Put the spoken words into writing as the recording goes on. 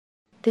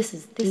This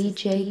is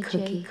DJ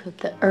Cookie,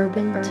 the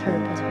Urban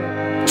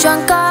Turban.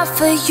 Drunk off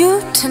for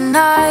you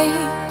tonight.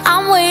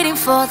 I'm waiting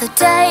for the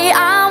day.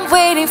 I'm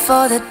waiting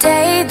for the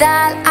day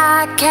that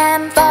I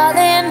can fall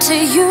into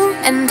you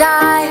and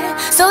I.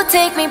 So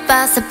take me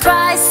by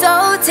surprise.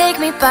 So take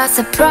me by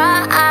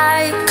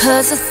surprise.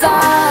 'Cause the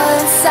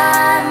thought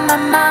inside my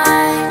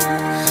mind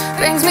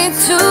brings me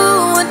to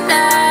a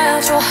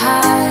natural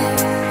high.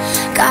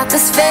 Got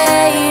this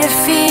faded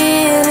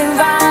feeling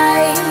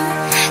right,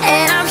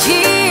 and I'm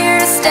here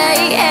to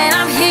stay, and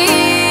I'm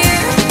here.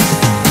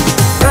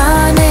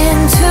 Run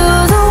into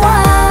the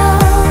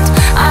wild,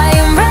 I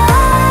am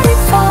ready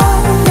for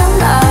your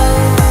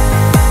love.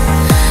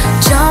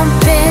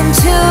 Jump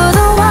into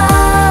the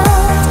wild,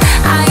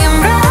 I am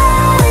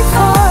ready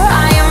for,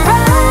 I am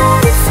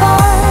ready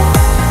for.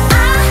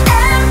 I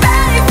am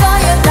ready for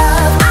your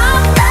love,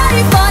 I'm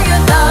ready for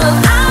your love,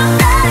 I'm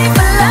ready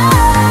for love.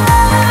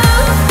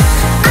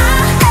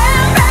 I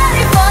am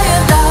ready for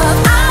your love,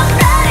 I'm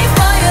ready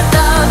for your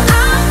love,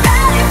 I'm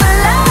ready for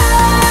love.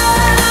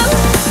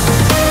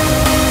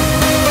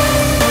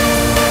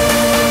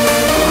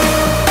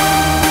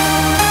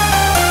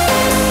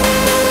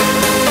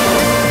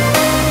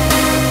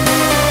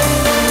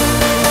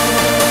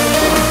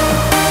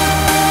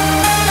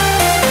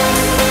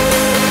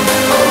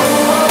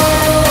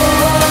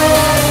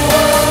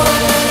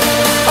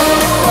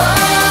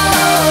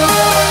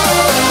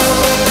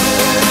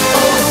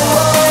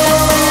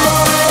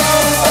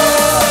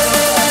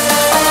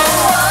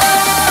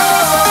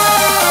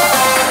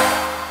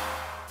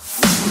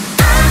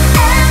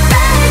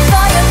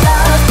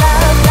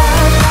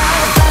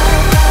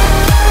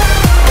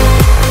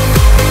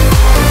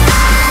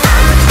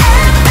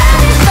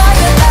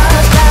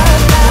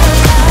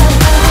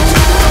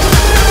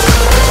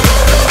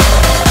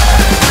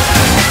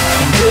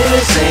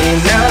 This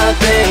ain't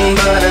nothing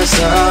but a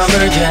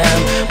summer jam.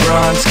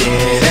 Bronze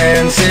skin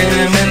and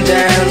cinnamon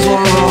tans.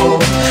 Whoa,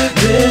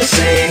 this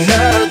ain't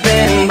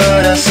nothing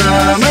but a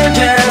summer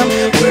jam.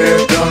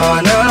 We're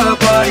gonna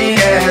party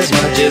as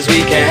much as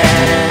we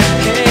can.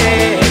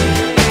 Hey.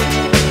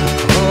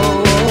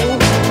 Oh,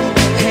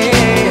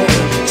 hey.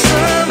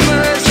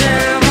 Summer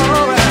jam,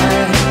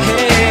 alright.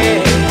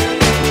 Hey.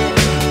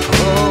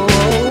 Oh,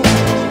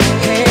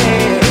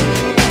 hey.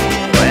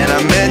 When I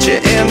met you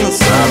in the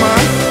summer,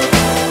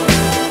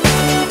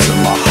 to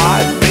my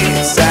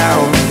heartbeat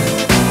sound,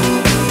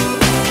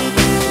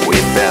 we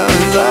fell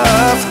in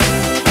love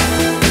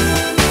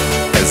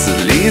as the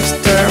leaves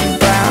turn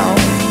brown.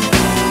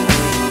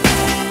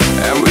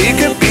 And we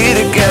could be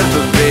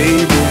together,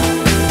 baby,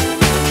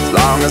 as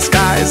long as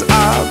skies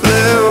are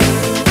blue.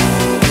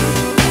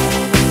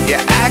 You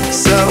act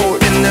so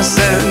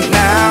innocent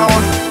now,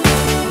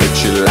 but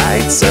you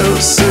lied so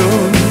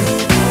soon.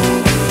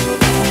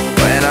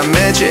 When I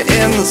met you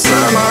in the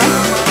summer,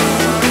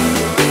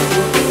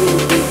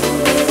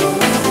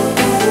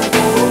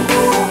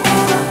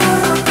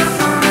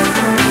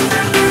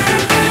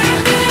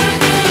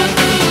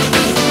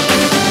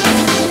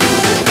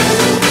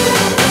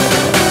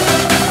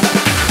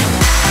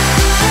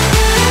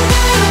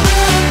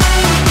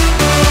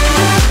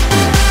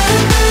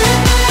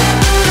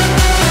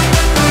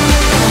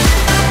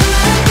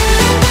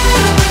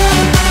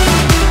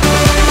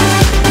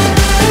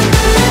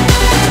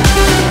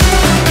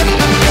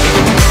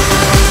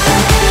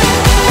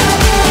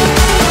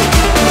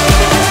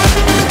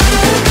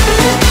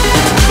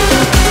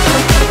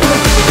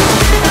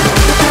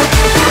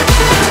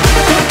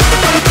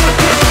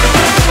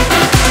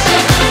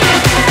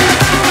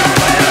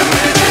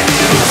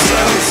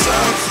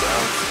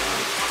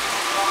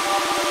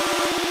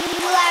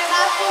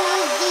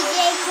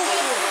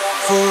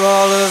 For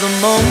all of the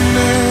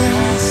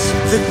moments,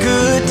 the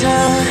good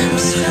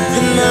times,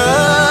 the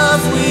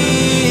love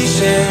we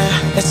share.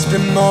 It's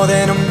been more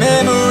than a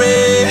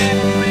memory.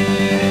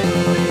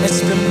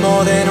 It's been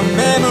more than a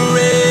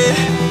memory.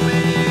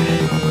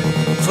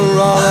 For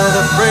all of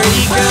the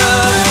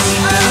breakups,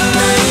 the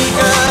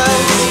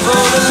makeups,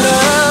 for the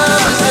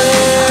love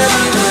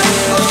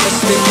everywhere.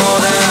 It's been more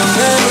than a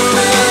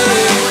memory.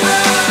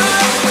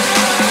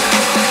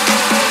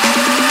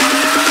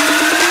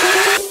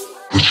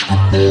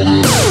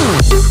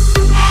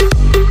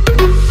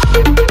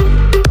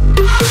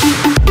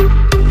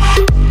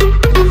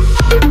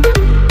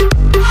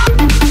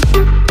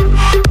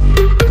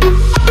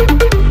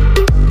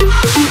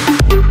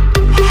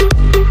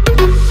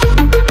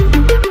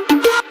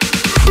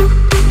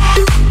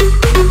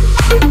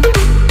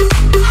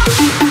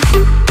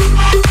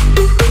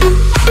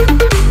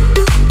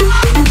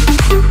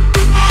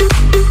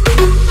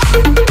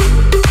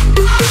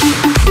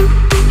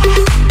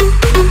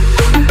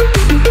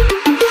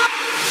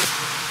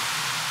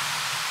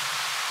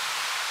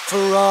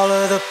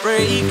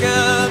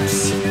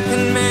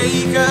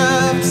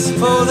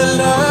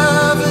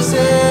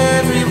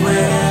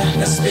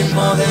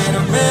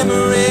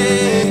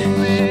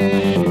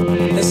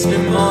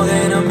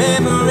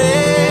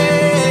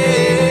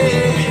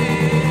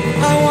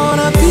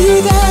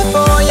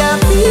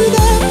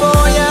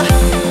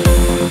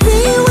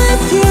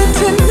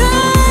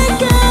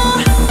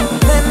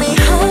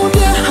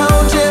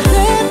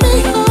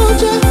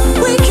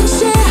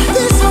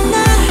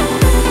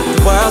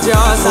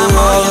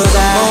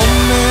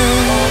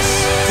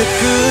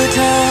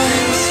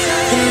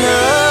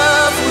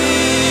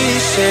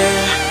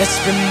 It's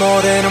been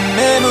more than a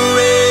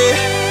memory.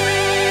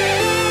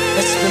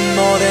 It's been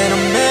more than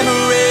a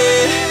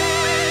memory.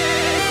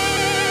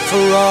 For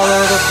all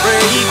of the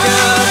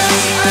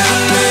breakups, the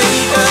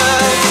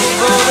makeups,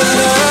 for the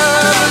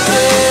lovers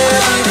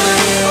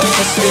everywhere.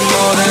 It's been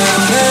more than a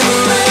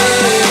memory.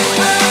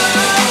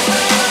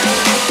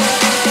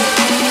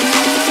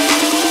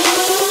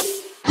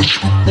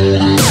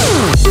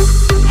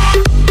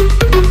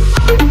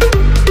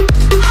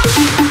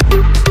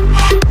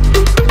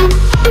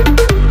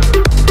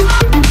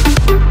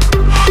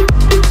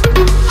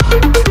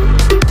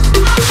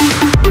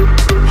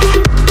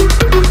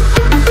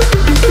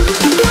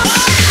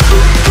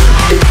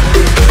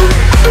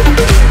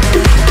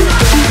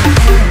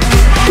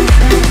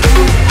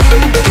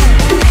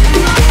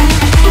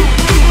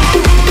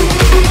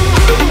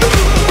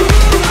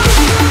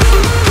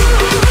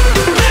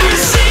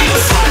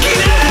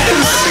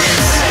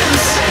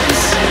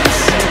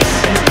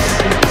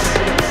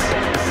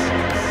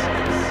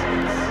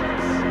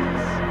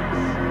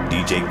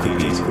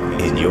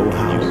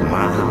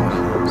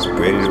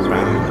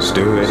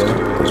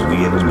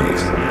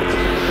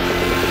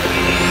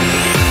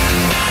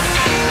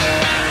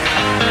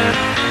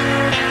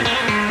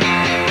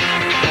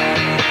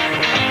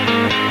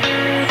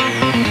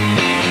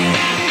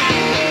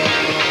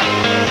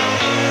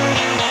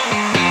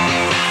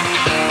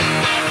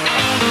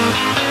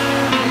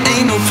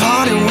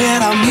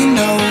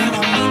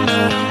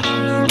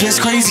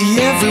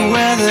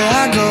 Everywhere that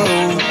I go,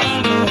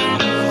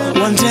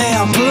 one day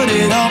I'll put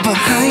it all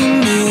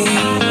behind me,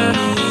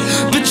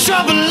 but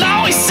trouble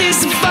always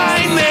seems to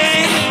find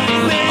me.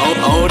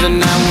 Oh,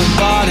 tonight we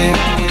party,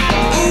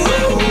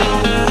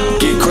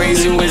 get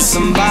crazy with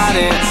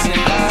somebody.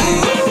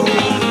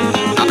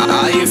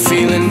 Are you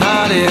feeling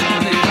naughty?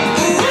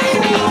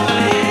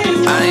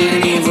 I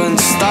ain't even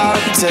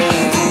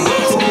started.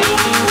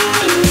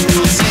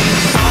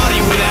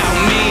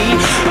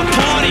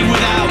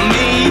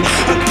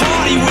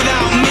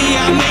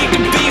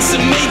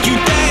 Make you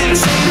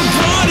dance. A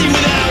party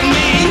without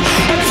me.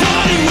 A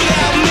party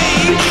without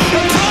me.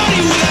 A party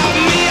without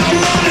me. I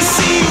wanna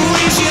see you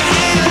raise your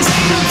hands.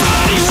 A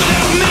party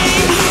without me.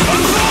 A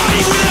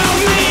party without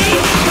me.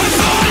 A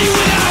party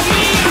without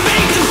me. I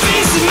make the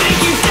face and make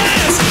you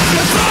dance.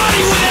 A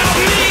party without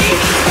me.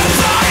 A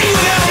party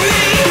without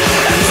me.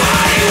 A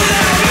party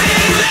without me.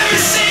 Let me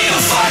see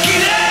your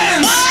fucking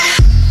hands.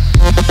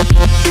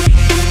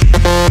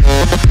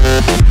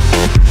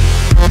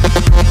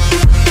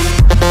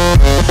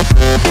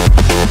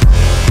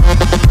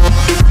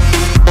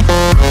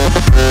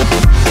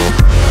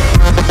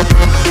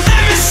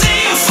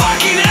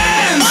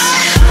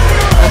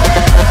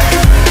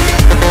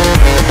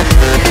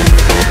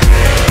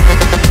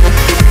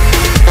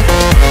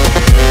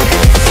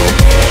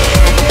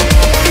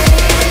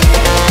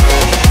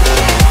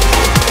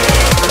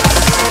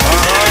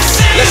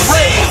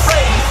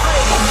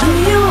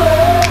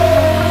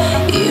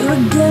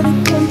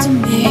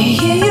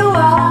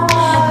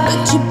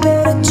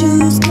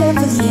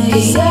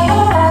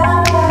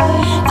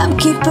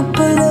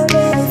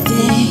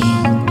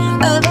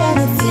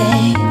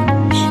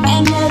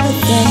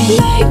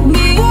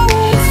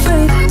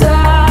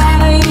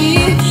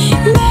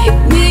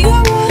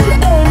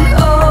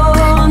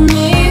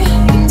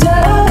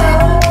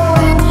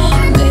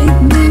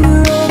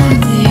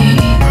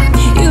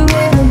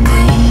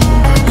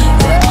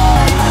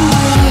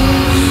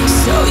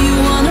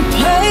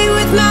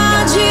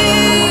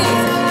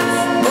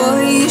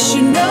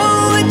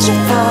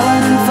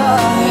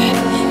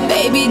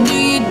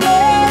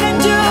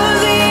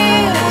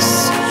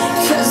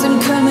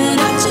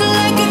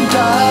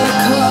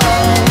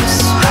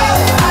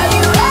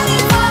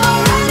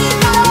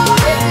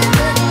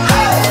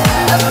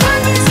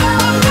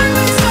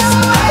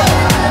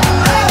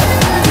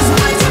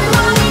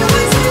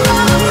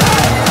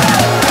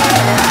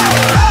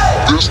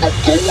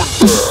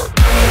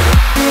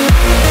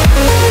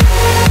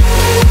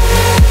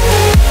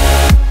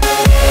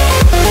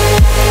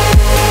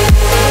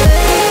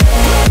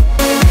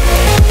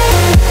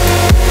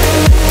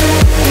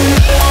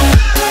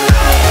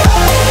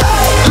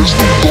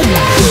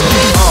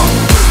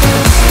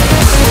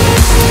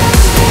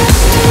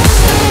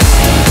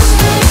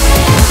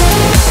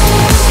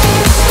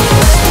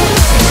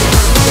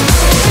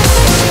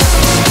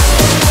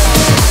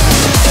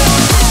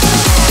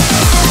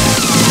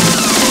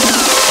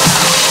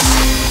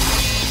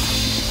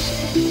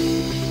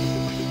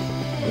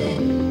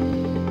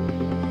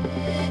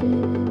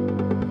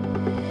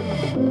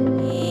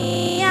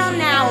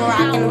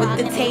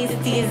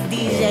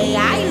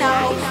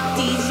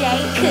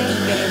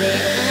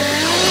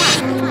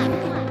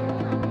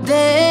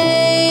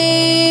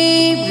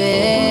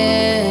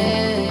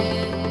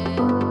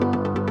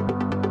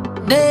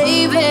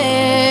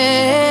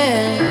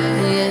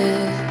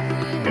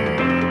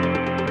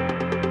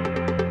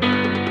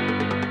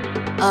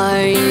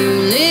 Are you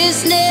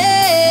listening?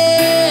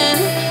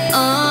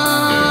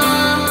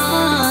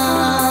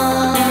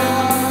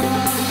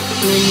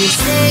 When you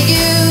say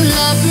you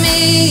love me,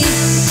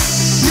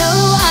 no,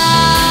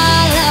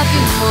 I love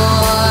you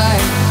more.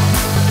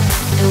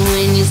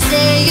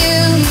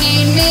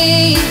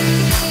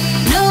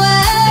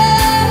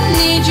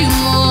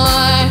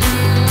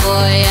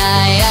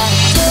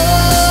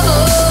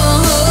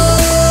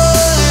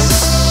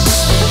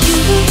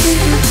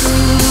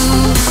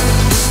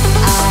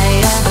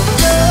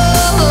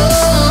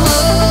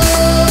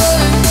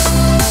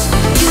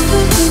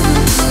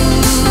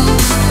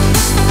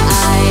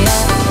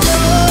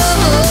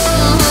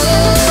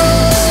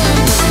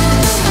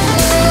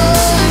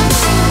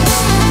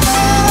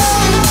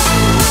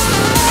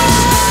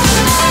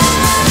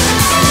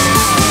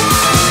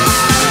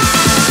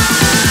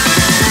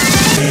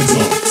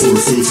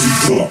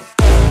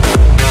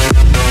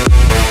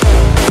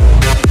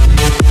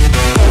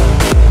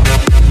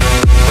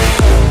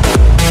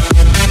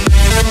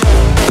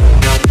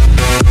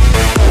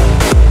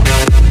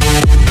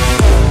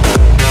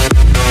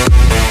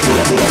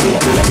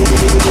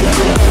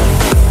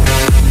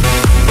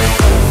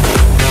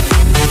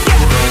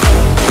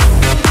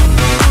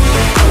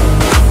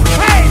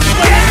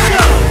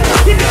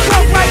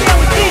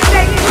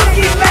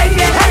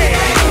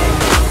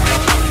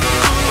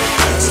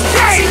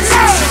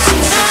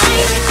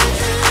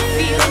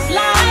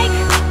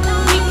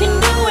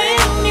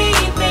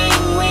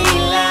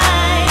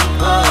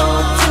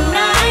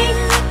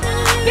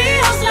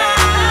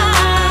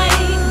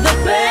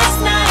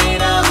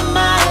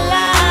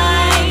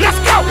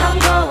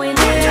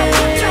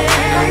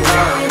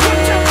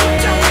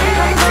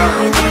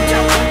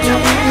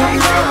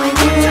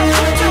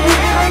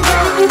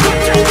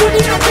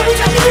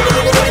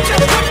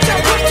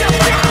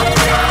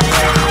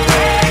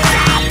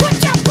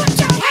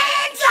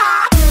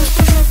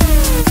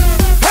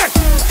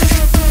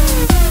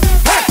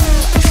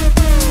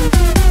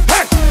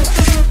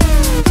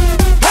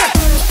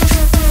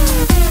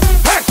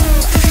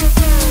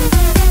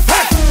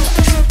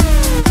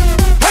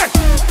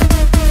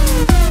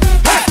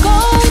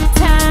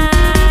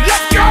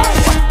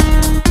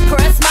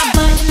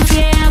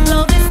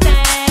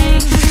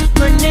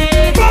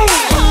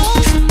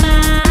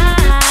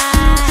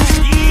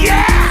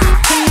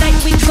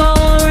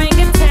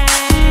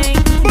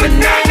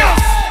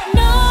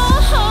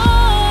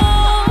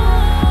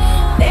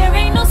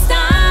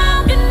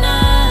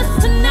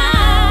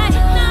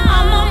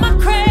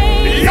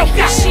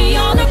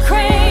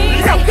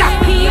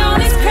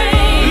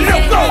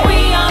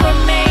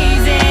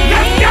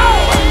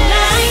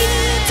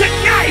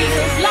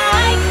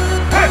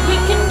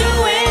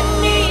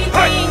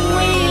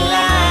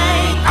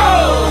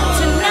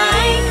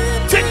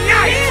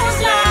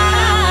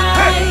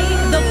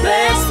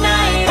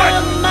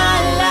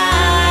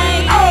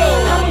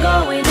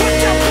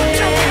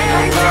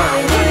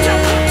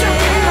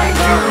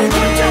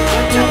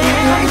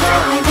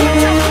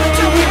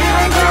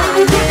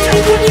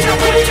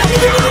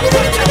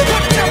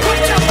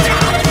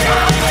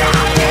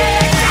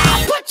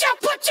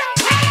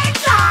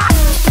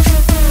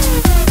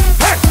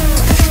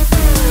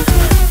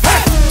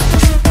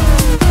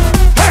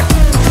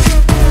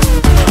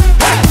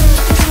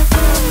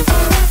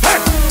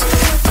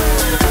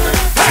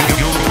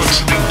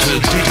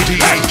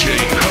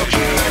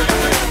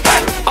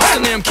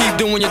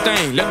 doing your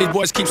thing. Let these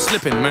boys keep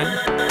slipping, man.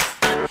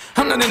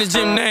 I'm not into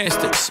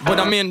gymnastics, but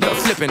I'm into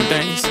flipping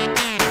things.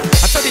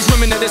 I tell these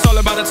women that it's all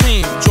about a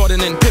team,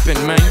 Jordan and Pippen,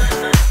 man.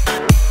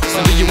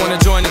 So do you wanna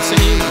join the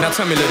team? Now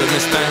tell me, little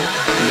miss thing.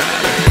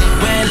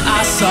 When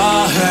I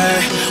saw her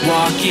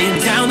walking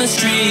down the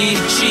street,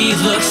 she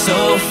looked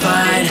so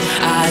fine,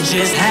 I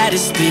just had to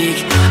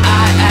speak.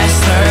 I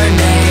asked her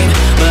name,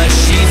 but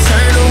she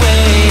turned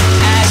away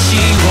as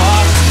she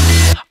walked.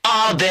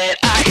 All that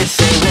I could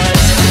say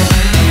was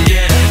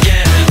yeah,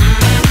 yeah,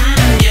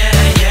 yeah,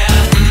 yeah,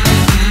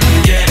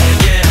 yeah,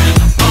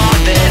 yeah. All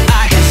that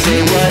I could say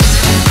was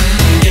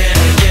yeah,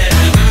 yeah,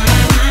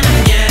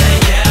 yeah,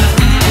 yeah,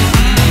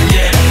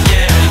 yeah,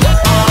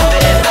 yeah. All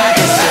that I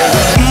could say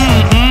was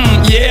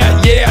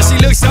yeah, yeah. She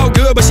looks so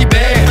good, but she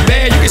bad,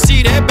 bad. You can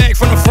see that back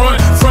from the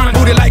front,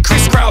 booty like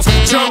crisscross.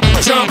 Jump,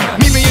 jump.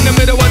 Meet me in the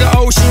middle of the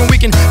ocean. We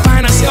can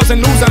find ourselves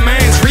and lose our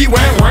minds.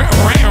 Rewind,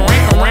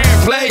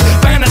 play.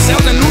 Find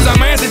ourselves and lose our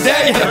minds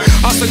today.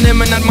 Hustling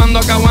and armando,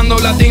 acabando,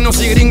 latinos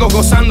y gringos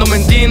gozando, ¿me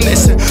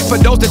entiendes? For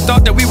those that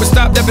thought that we would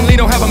stop, definitely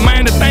don't have a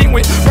mind to think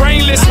with.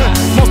 Brainless,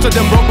 most of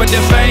them broke but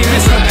they're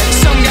famous.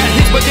 Some got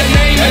hits but they're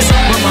nameless.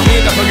 But my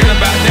head, I forget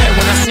about that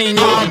when I seen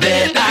you. all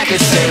that I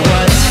could say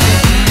was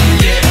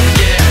yeah,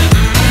 yeah,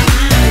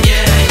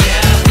 yeah,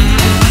 yeah,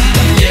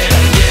 yeah,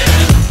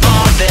 yeah.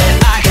 All that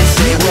I could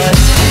say was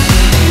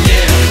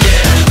yeah,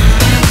 yeah,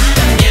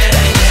 yeah,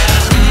 yeah,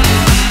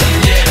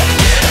 yeah,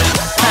 yeah.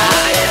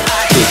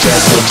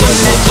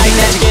 Like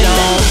that you get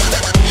on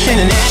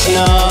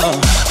international,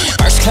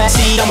 first class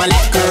seat on my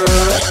lap, girl,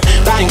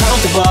 riding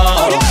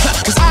comfortable.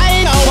 Cause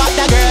I ain't know what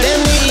that girl in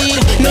me,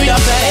 New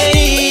York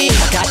lady.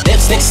 Got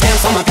lipstick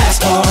stamps on my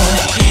passport,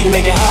 you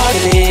make it hard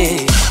to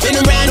live. Been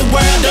around the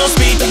world, don't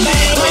speak the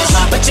language,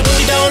 but you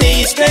really don't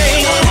need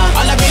explaining.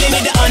 All I really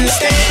need to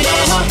understand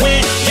is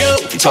when you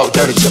talk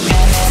dirty to me.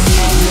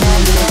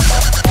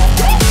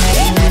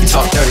 You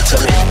talk dirty to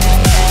me.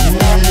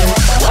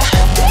 What?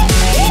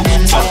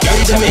 Talk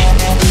dirty to me.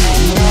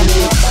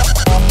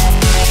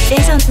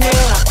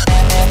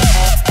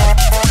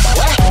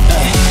 What?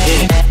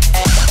 Yeah.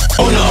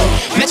 Oh no,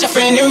 met your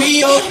friend in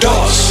Rio.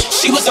 Dos,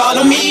 she was all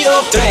on me.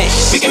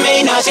 Tres, we can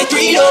make now say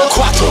 3 or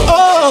 4.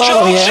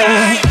 Oh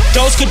yeah.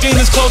 Those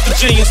cadenas close to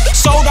genius.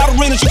 Sold out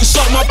arenas, you can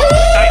suck my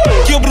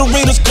Gilbert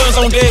arenas, guns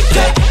on deck.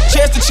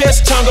 Chest to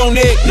chest, tongue on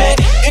neck.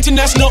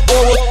 International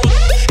oral.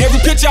 Every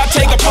picture I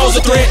take, I pose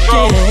a threat.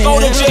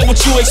 Photo jet, what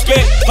you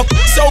expect?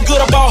 So good,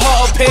 I bought her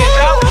a pet.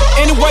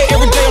 Anyway,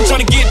 every day I'm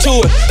trying to get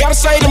to it. Gotta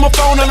say to my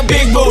phone on a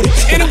big booty.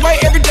 Anyway,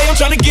 every day I'm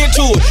trying to get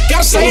to it.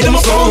 Gotta say to my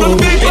phone on a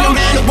big booty. Been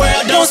around the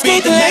world, don't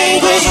speak the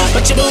language,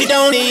 but your booty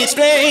don't need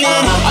explain.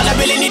 All I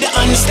really need to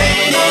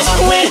understand is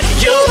when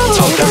you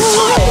talk dirty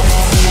to me.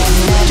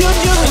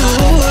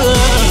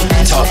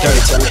 Talk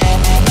dirty to me.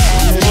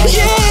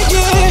 Yeah,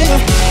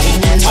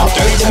 yeah. Talk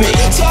dirty to me.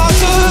 Talk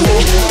to me.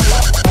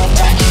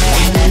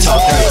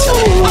 Talk dirty to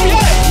me.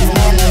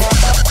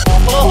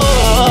 Oh,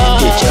 yeah.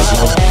 Get your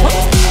phone.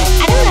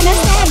 I don't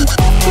understand.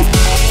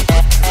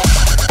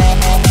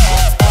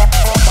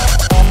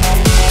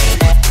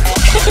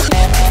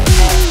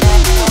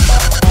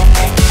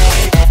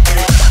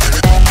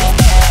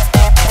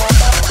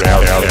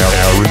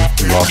 Aaron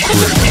Rock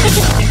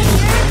Radio.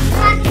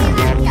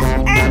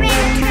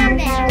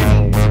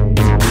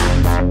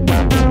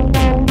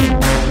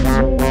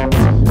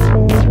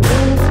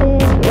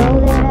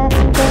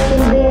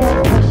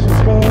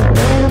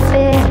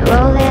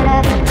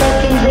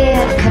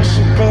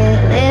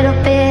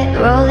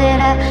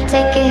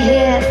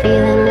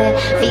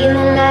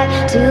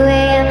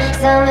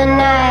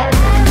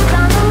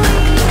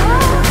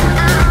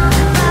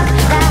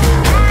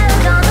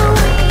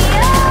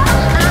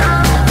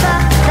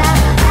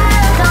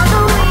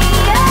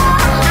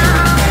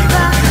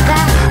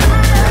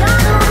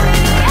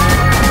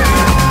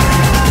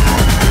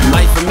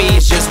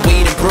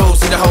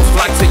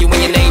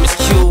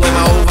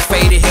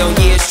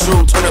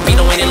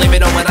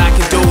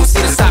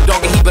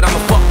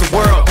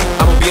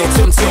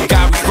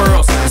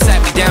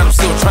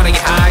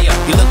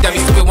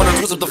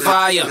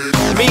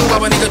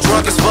 Meanwhile, a nigga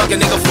drunk as fuck, a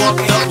nigga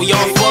fucked up. We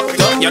all fucked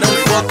up, y'all done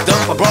fucked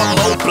up. I brought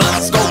low blood,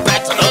 let's go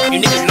back to up. You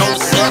niggas know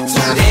what's up,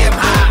 too damn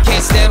high.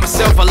 Can't stand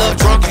myself, I love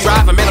drunk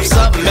driving, man, I'm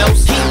something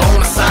else. Keep on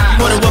the side.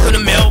 You wanna welcome to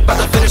milk, about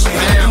to finish your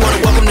man. You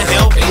wanna welcome to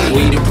help.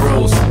 We the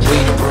bros, we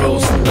the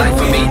bros. Life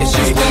for me, it's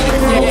just we the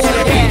bros.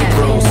 We the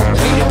bros,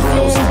 we the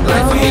bros.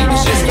 Life for me,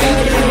 it's just we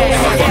the bros.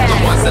 If I fuck the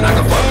once, then I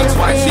can fuck her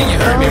twice. And you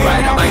heard me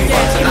right, I might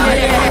fuck tonight.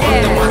 If I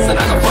fuck the once, then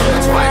I can fuck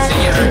her twice. And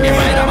you heard me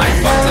right, I might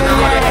fuck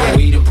tonight.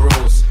 We the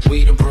bros,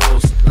 we the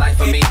bros. Life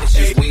for me, it's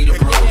just we the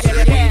bros.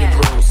 We the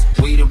bros,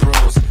 we the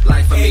bros.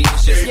 Life for me,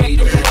 it's just we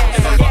the bros.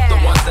 If I fuck the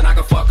once, then I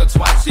can fuck her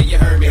twice. And you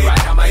heard me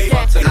right, I might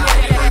fuck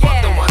tonight. If I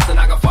fuck the once, then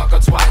I can fuck her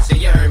twice.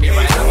 And you heard me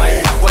right, I might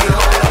fuck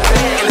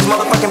tonight. And this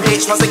motherfucking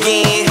bitch once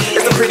again.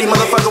 It's a pretty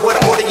motherfucker with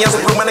a audience.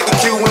 We brew my nigga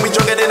Q when we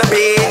drunk it in a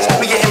bitch.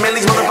 We getting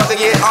millies, motherfucker,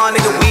 yeah,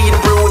 nigga, we the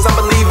brews.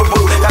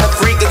 Unbelievable, got a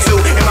freak or two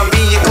in my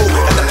vehicle.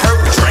 Got the perk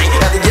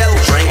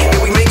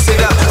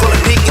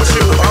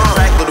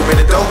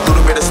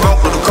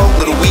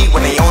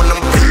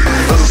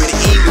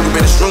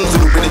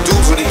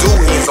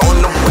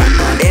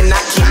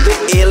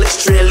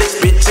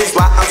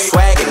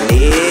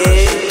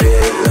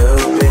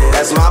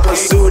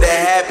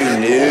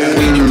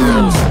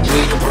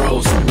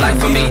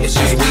for me is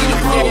just we the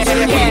bros,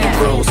 we the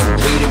bros,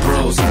 we the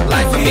bros.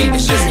 Life for me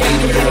is just we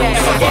the bros.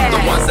 If I fuck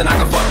her once, then I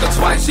can fuck her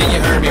twice. And you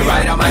heard me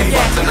right, I might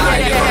fuck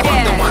tonight. If I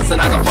fuck her once, then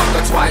I can fuck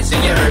her twice.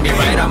 And you heard me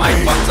right, I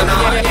might fuck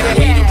tonight.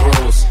 We the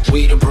bros,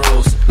 we the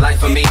bros. Life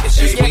for me is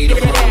just we the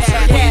bros,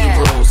 we the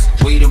bros,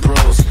 we the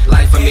bros.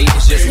 Life for me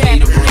is just we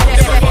the bros.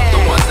 If I fuck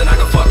her once, then I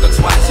can fuck her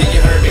twice. And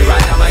you heard me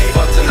right, I might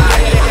fuck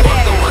tonight. If I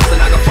fuck her once,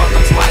 then I can fuck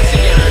her twice.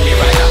 And you heard me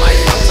right, I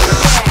might fuck tonight.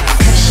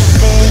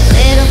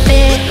 Little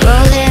bit,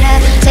 roll it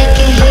up, take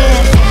it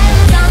here.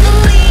 Hands on the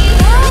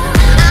wheel,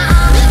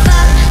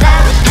 fuck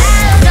that.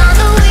 Hands on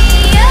the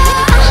wheel,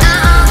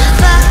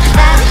 fuck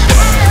that.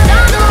 Hands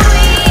on the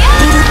wheel.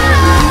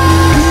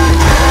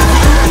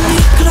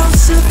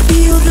 Closer,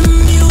 feel the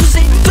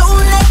music,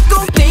 don't let go,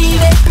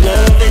 baby.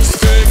 Love is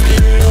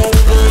taking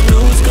over,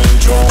 lose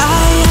control.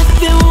 I have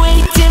been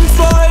waiting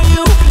for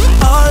you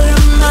all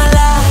of my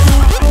life.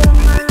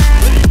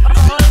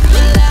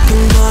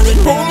 Come on and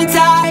hold me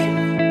tight.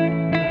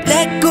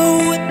 Let go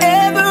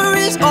whatever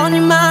is on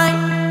your mind.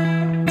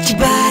 Let your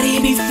body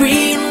be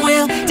free and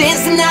we'll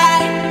dance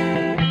tonight.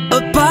 A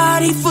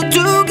party for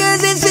two,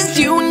 cause it's just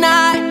you and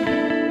I.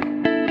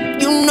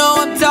 You know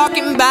I'm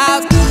talking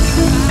about.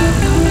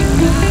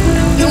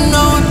 You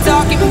know I'm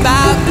talking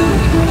about.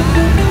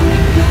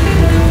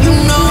 You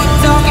know I'm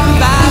talking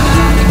about.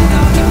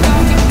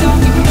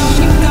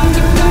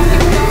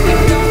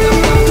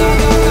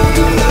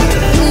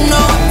 You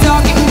know I'm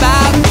talking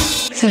about.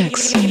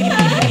 Sex.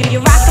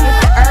 You're rocking with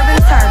the Urban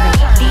Turban,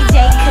 DJ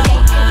Cookie.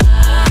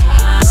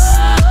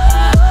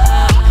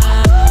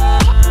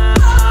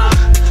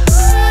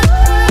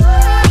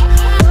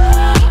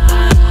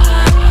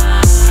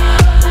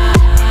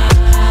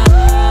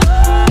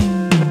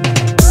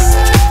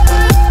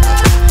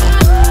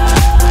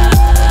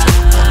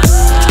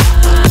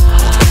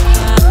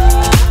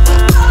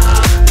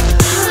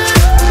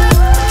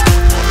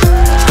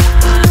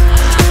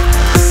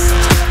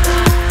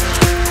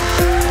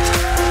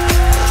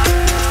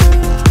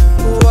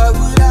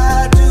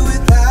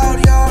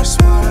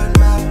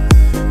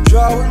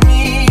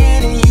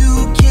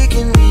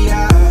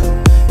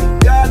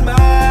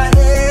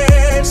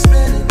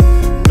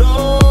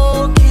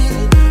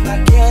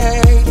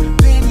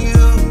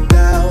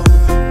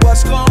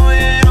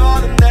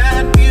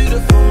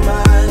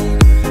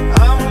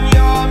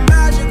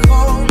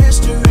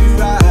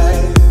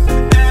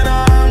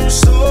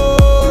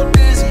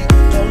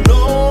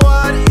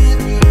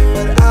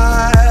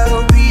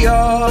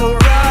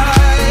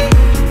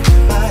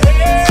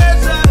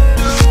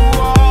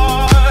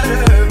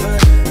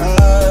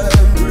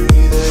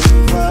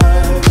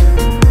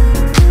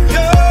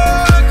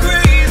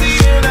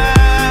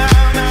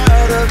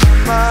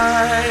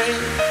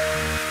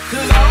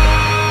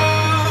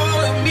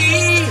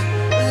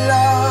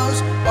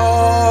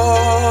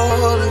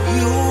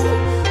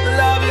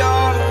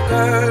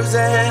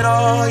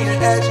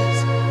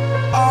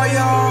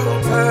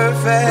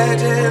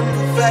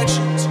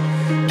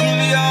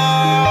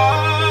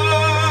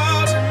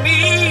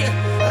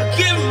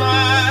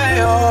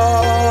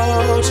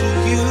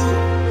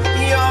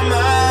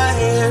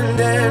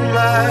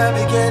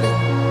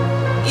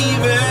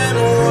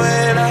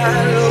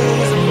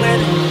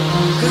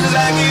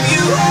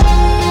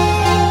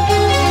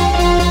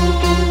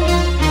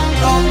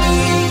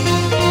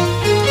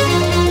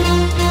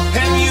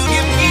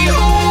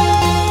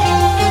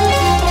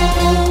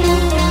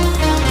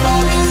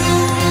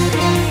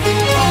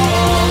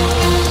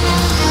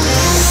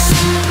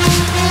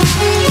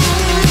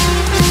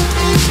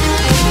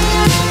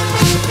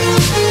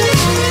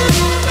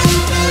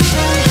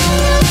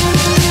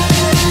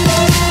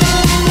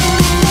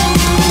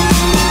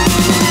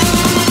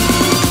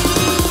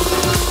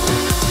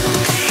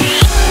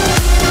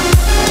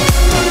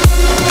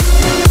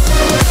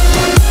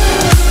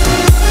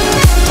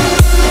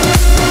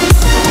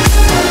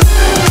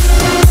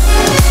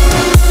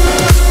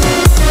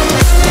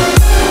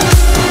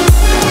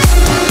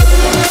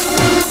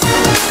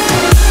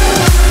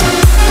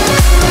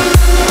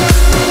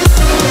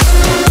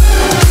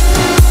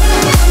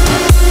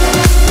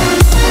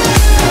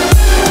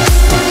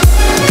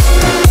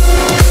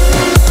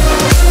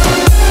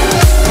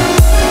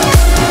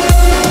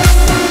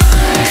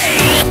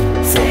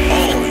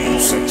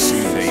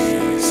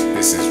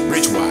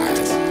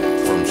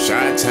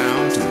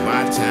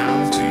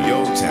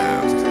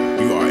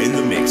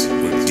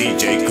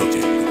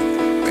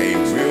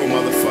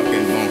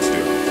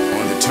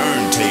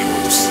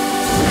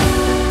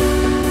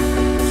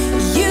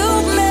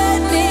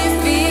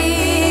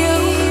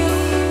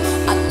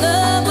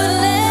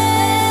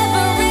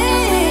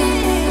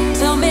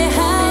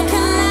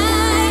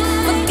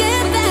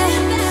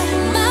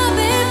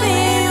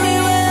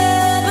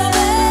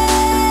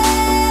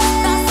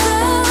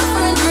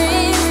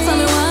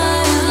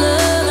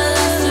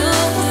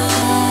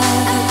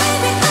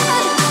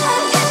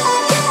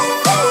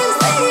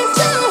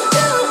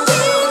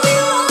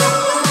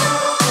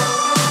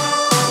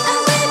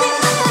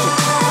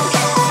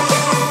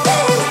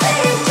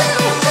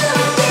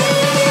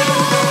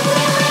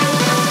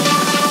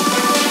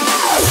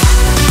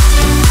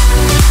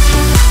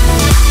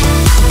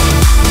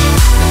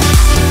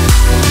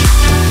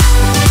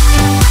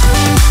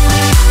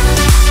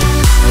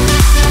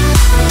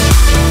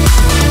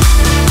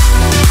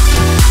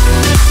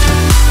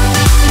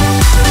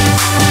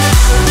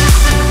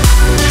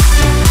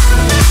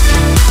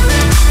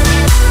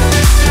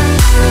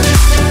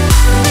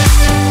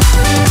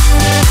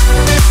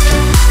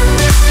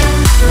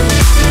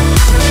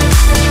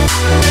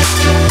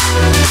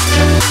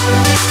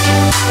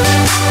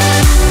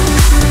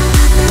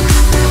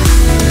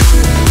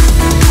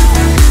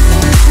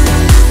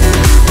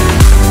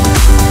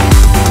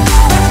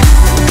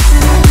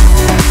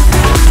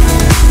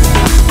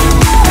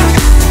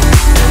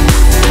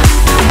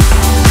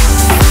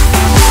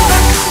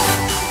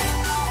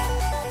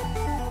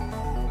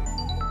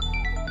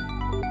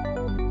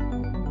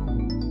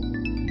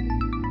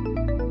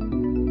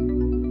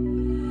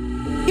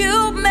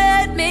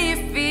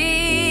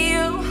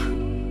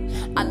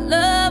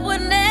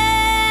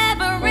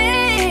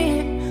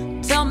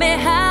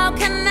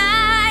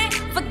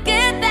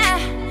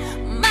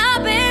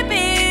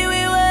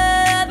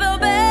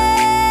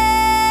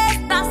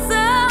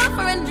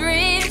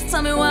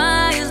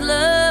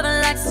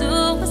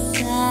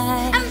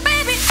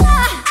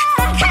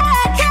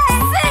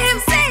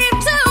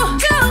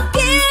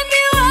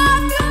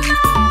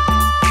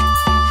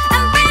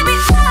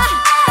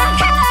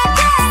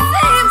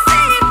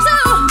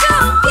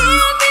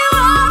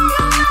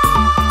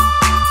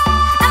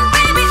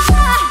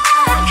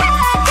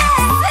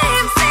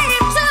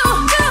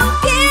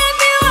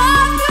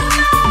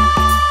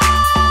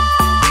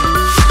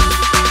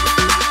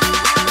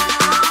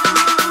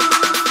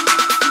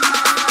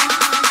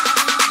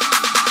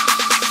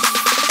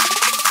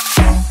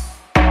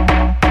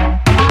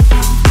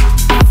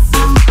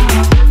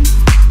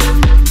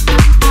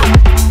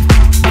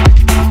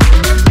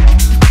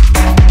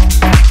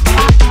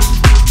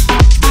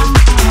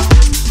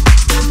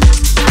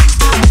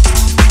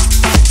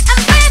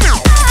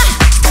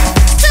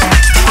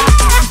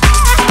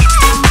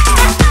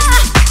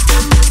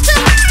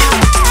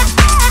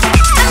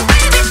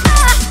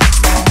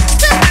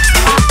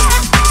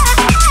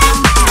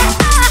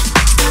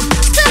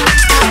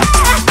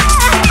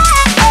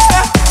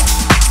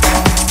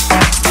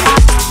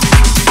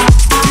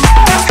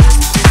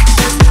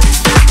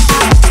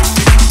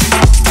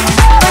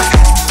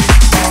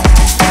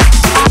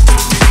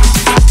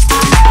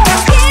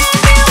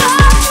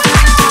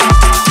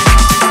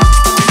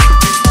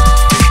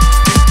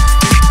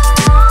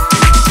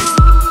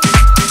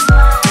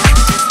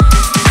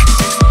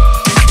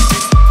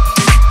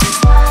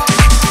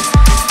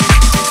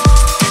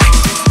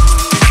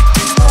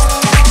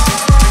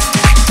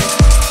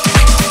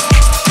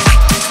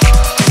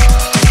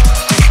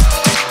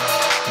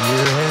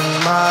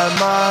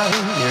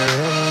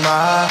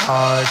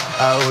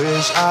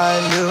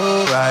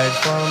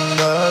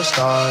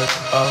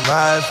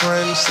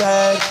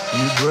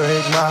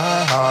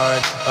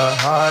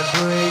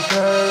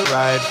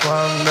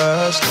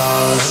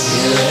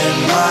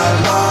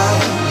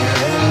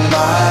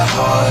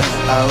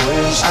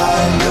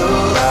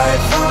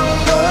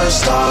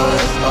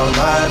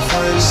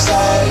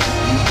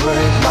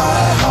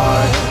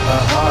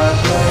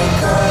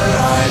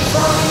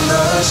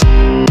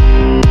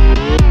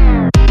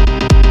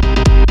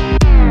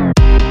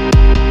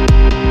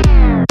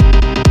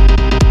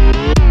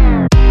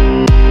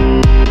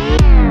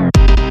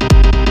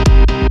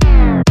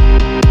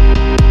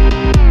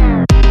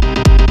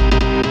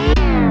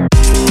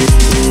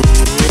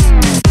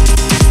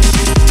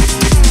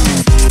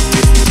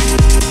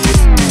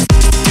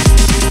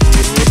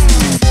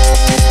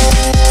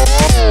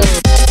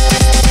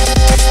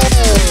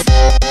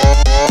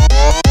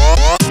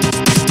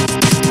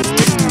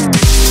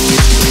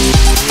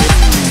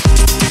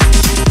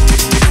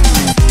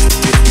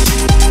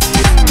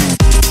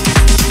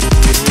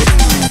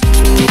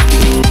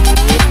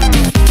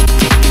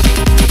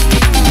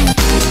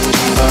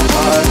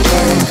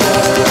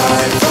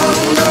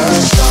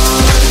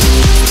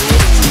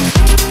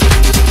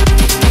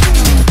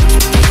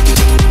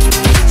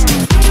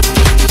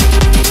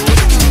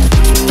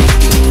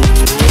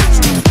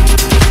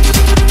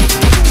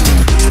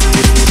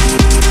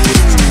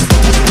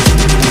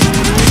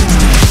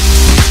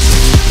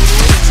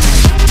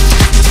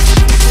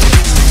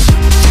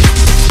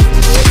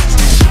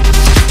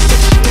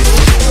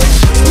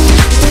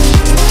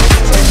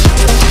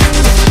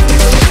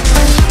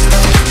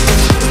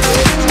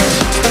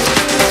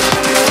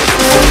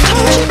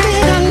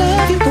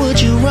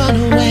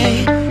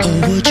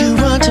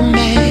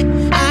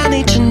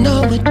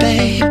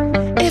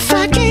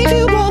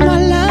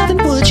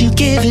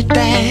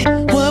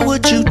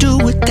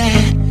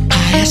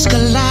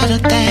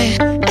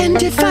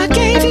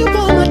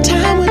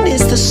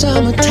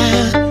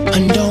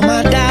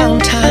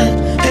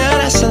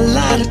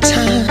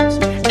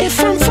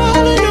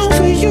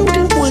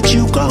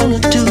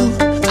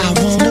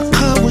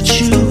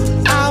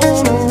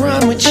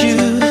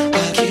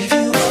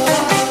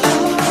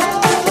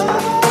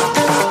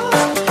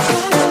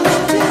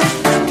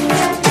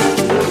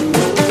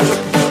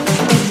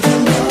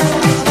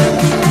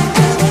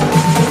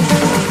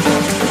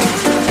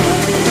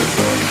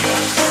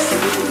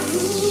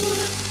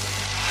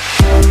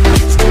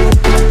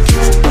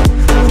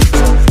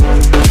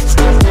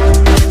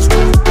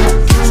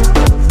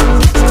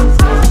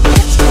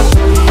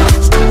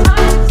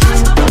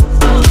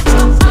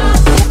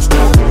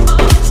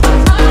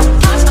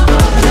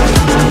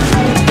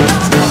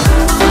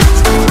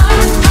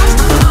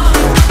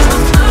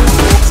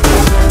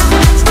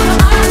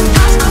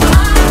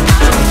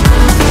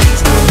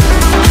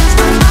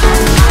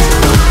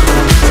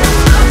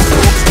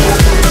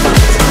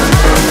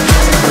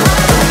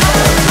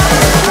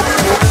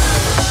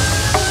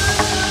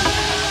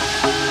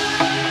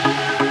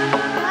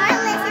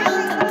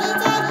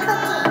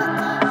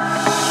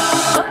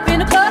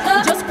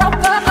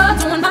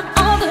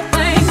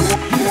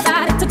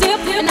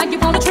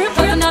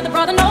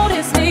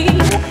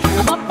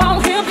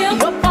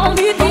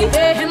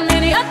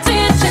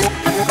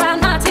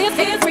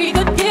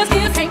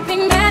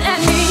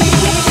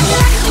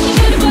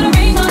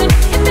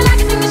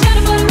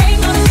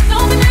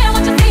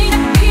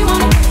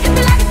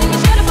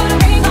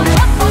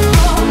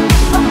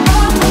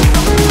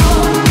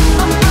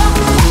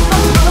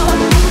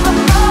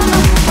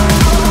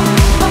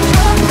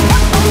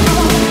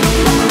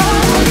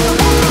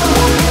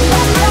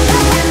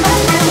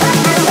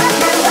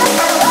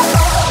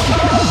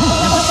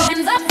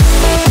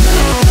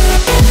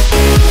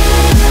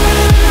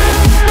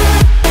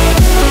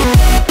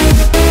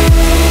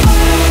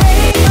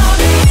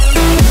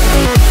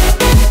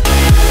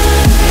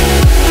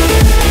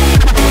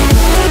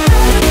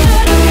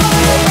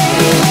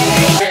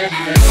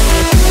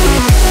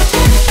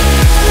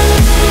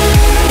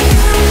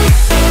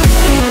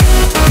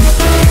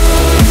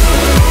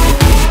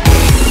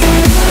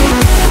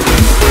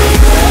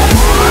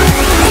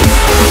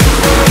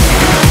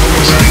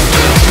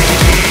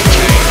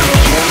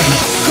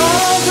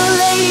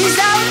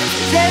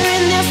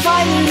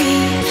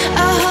 finally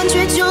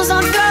 100 jewels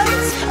on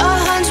throats,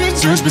 100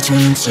 jewels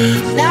between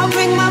teeth. Now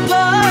bring my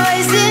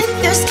poison.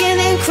 Their skin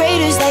in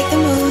craters like the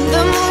moon.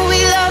 The moon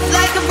we love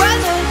like a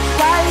brother.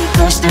 While he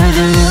goes through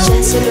the moon.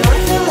 Dancing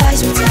around the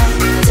lies we tell.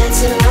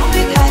 Dancing around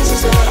big eyes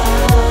as well.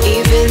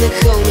 Even the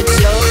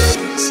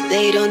comatose,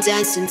 they don't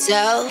dance and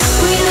tell.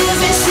 We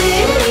live in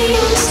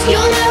cities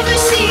you'll never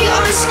see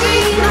on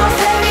screen. Not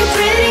very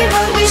pretty,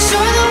 but we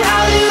sure know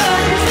how to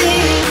run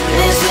things.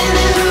 Living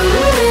in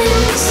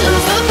ruins of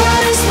a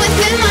palace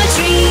within my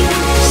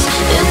dreams.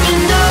 And you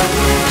know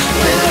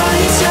we're on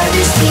each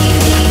other's team.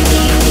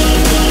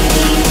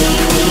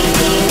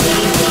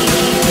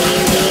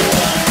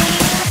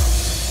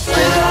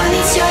 We're on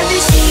each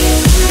other's team.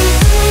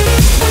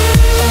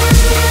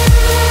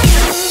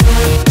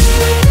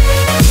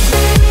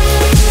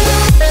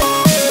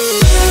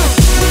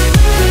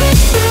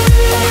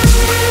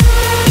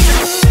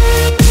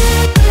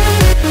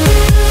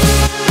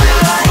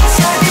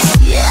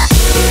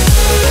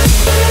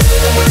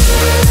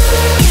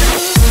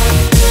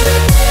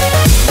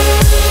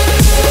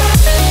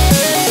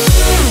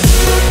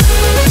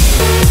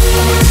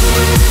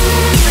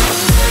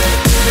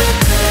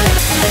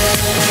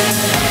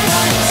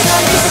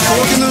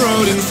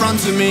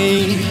 To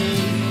me,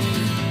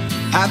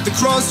 at the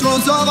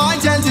crossroads of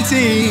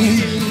identity,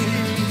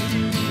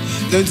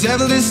 the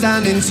devil is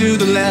standing to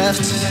the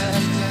left.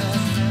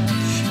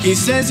 He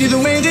says either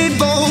way they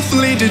both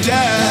lead to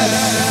death.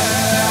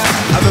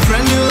 I've a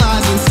friend who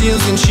lies and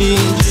steals and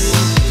cheats,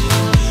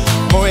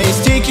 always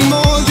taking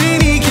more than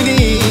he can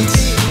eat.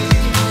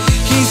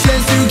 He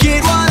says to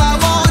get what I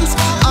want,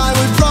 I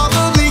would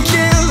probably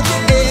kill.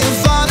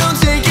 If I don't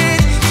take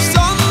it,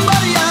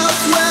 somebody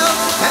else will.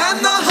 And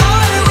the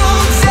high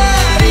road's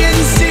steady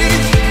and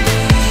steep,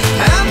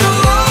 and the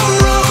low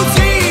road's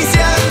easy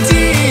and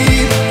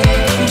deep.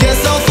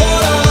 Guess I'll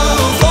fall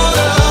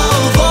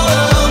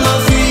my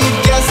feet.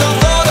 Guess I'll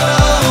fall my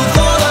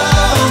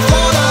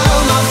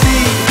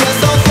feet. Guess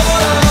I'll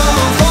fall my feet.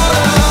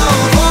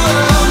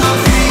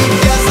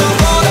 Guess I'll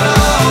fall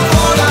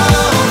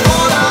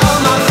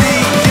my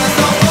feet.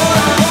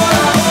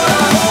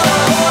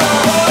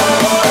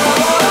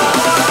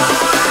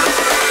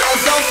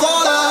 Guess I'll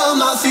fall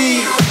my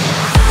feet.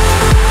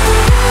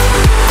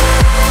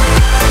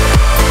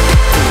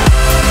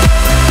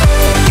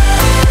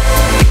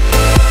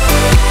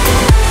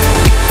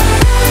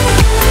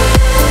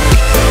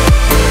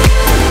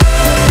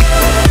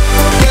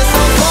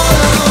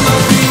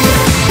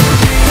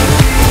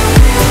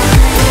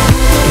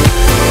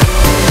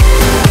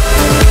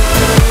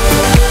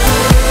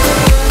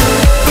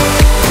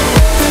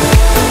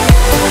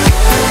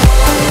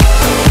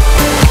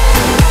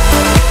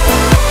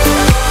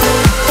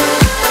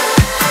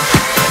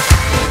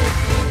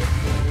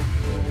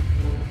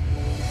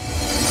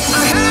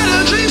 I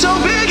had a dream so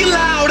big and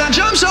loud. I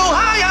jumped so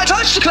high, I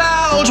touched the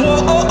clouds. Whoa,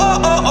 oh,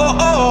 oh, oh, oh,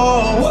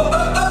 oh.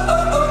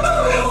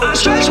 I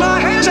stretched my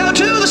hands out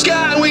to the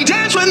sky. We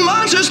danced with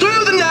monsters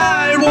through the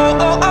night. Whoa,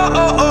 oh, oh,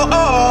 oh, oh,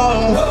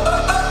 oh.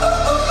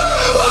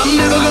 I'm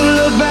never gonna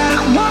look back.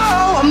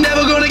 Whoa, I'm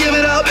never gonna give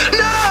it up.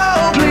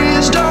 No,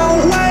 please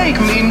don't wake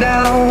me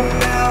now.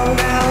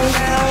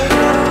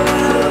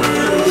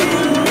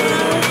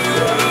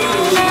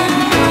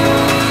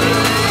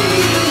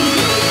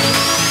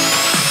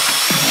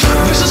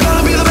 This is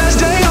gonna be the best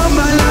day of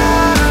my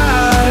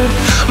life.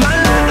 My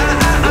life.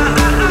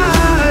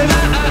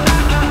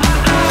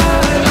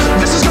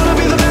 This is gonna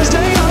be the best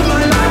day of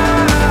my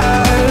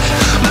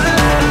life. My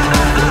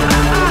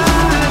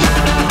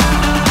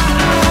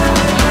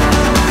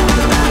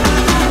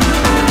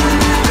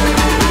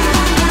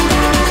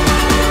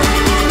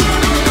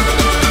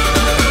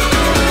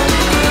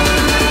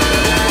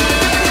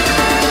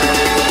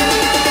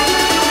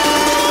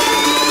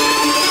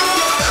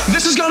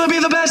This is gonna be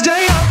the best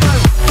day of my life.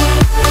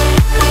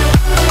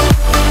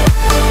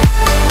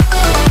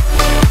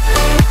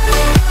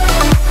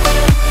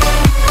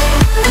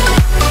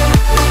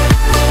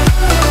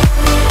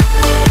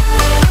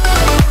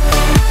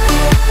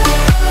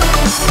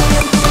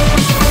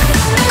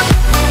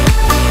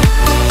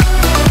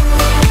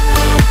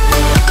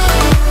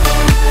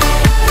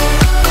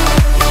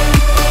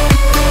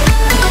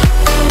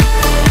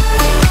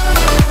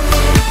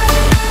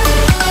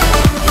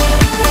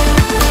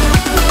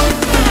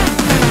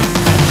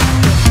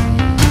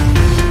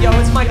 Yo,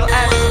 it's Michael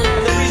S.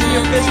 And the reason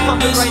you're fist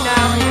pumping right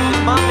now is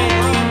my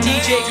man,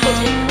 DJ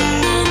Cookie.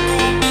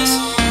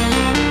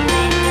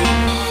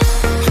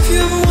 Have you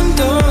ever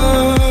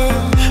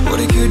wondered what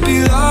it could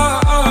be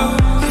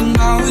like? And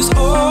now it's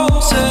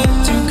all set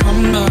to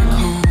come back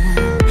home.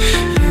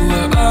 You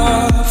were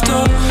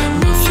after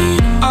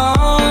nothing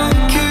I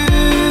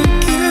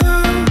could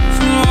give.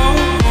 No.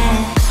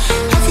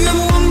 Have you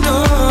ever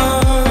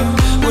wondered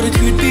what it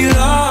could be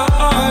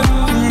like?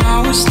 And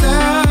now we're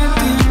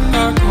standing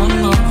back on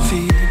our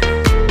feet.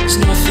 There's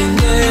nothing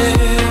there,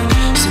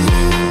 so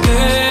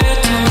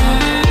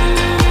better.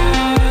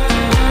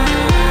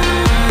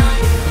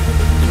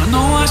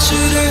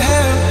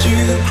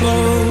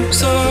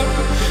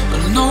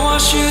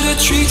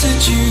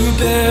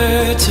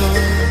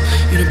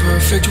 better in a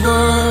perfect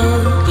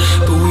world,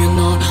 but we're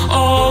not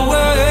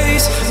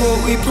always what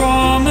we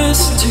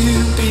promised to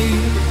be.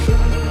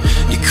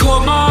 You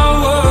caught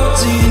my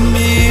words in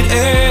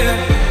mid-air.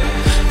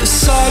 The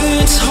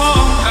silence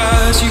hung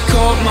as you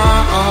caught my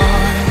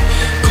eye.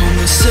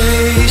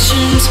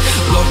 Conversations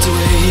locked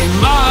away in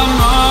my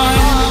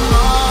mind.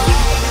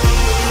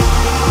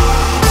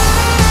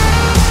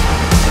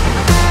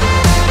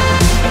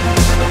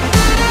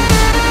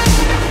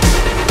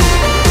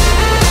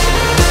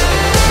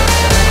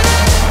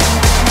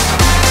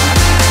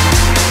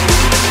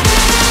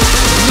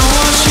 No,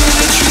 I should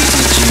have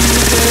treated you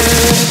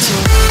better.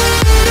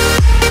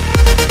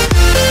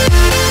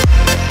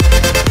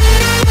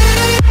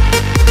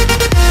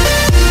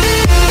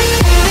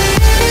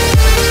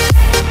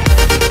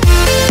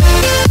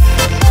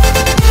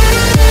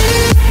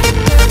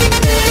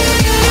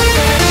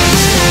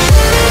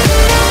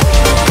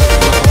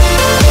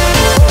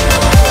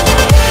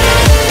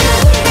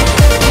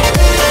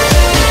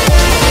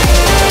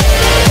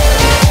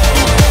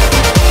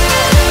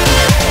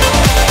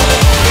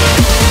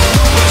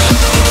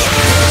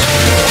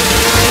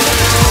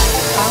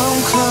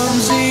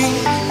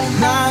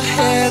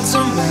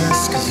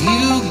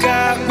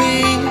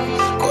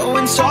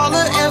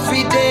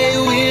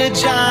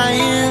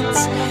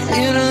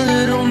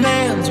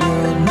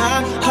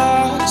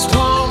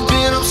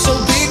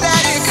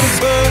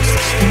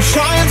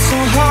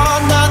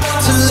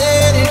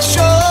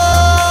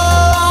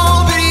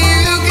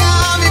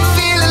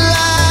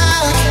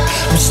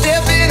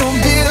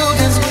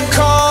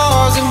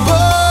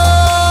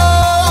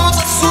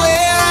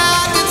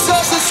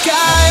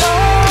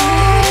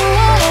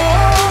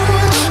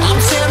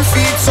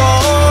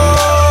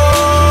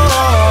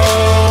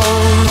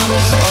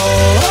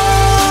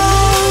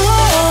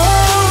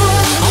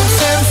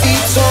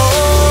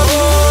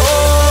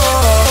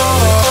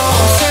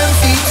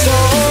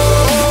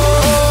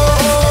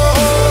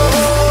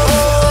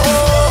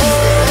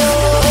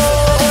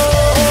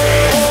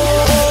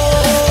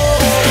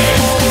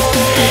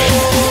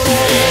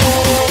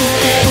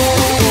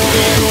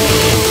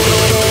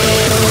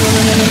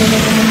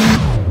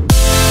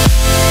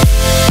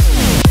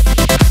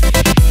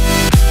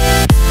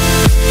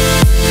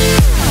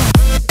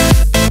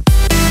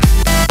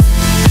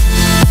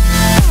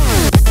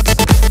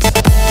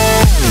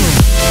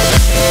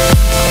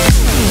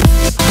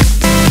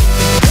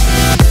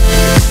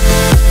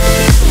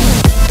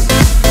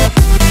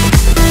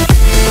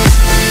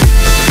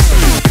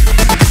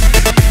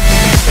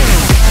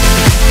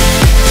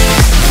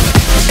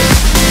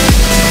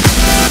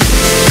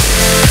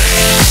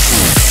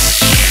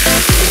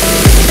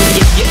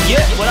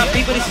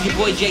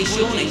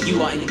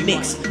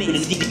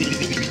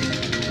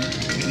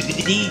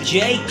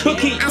 DJ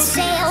Cookie. I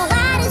say, oh,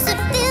 why does it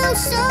feel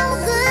so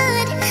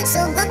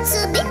good to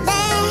be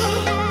there?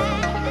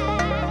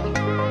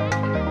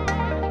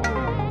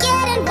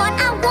 Getting what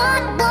I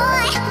want,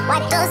 boy. Why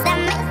does that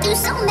make you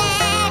so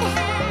mad?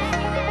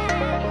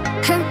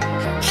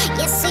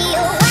 You see,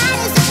 oh, why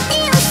does it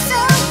feel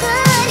so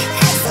good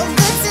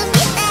to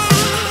be there?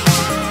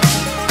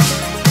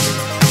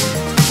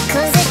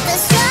 'Cause if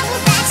there's trouble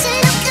that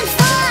you're looking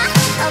for,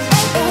 oh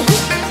baby,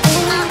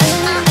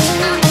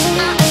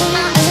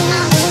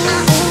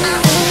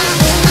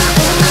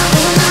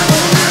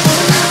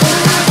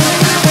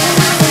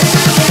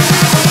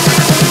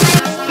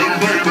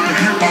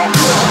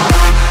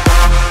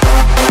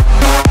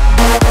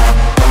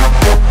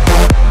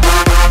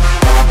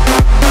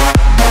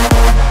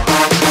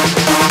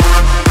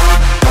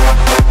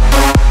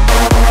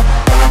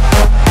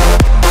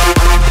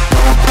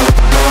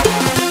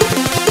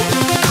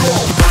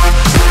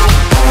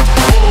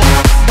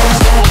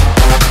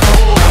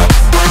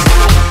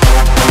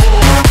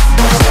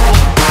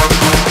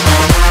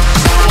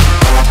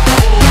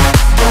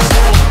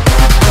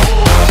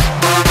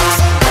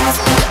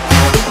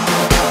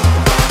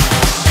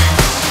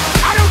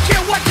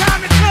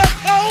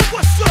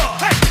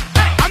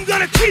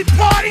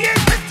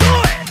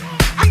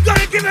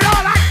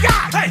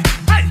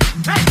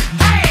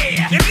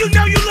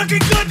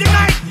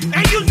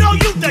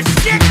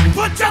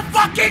 Put your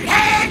fucking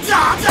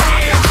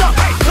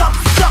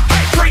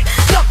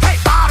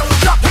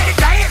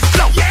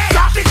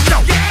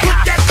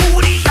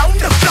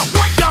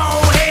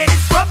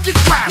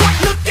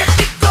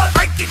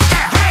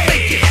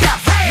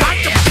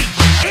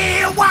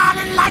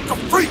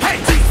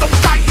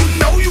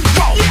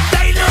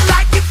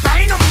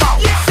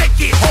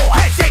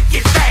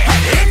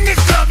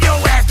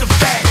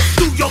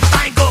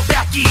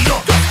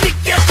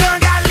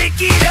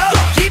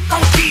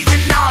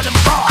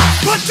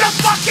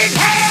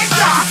hands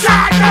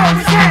up!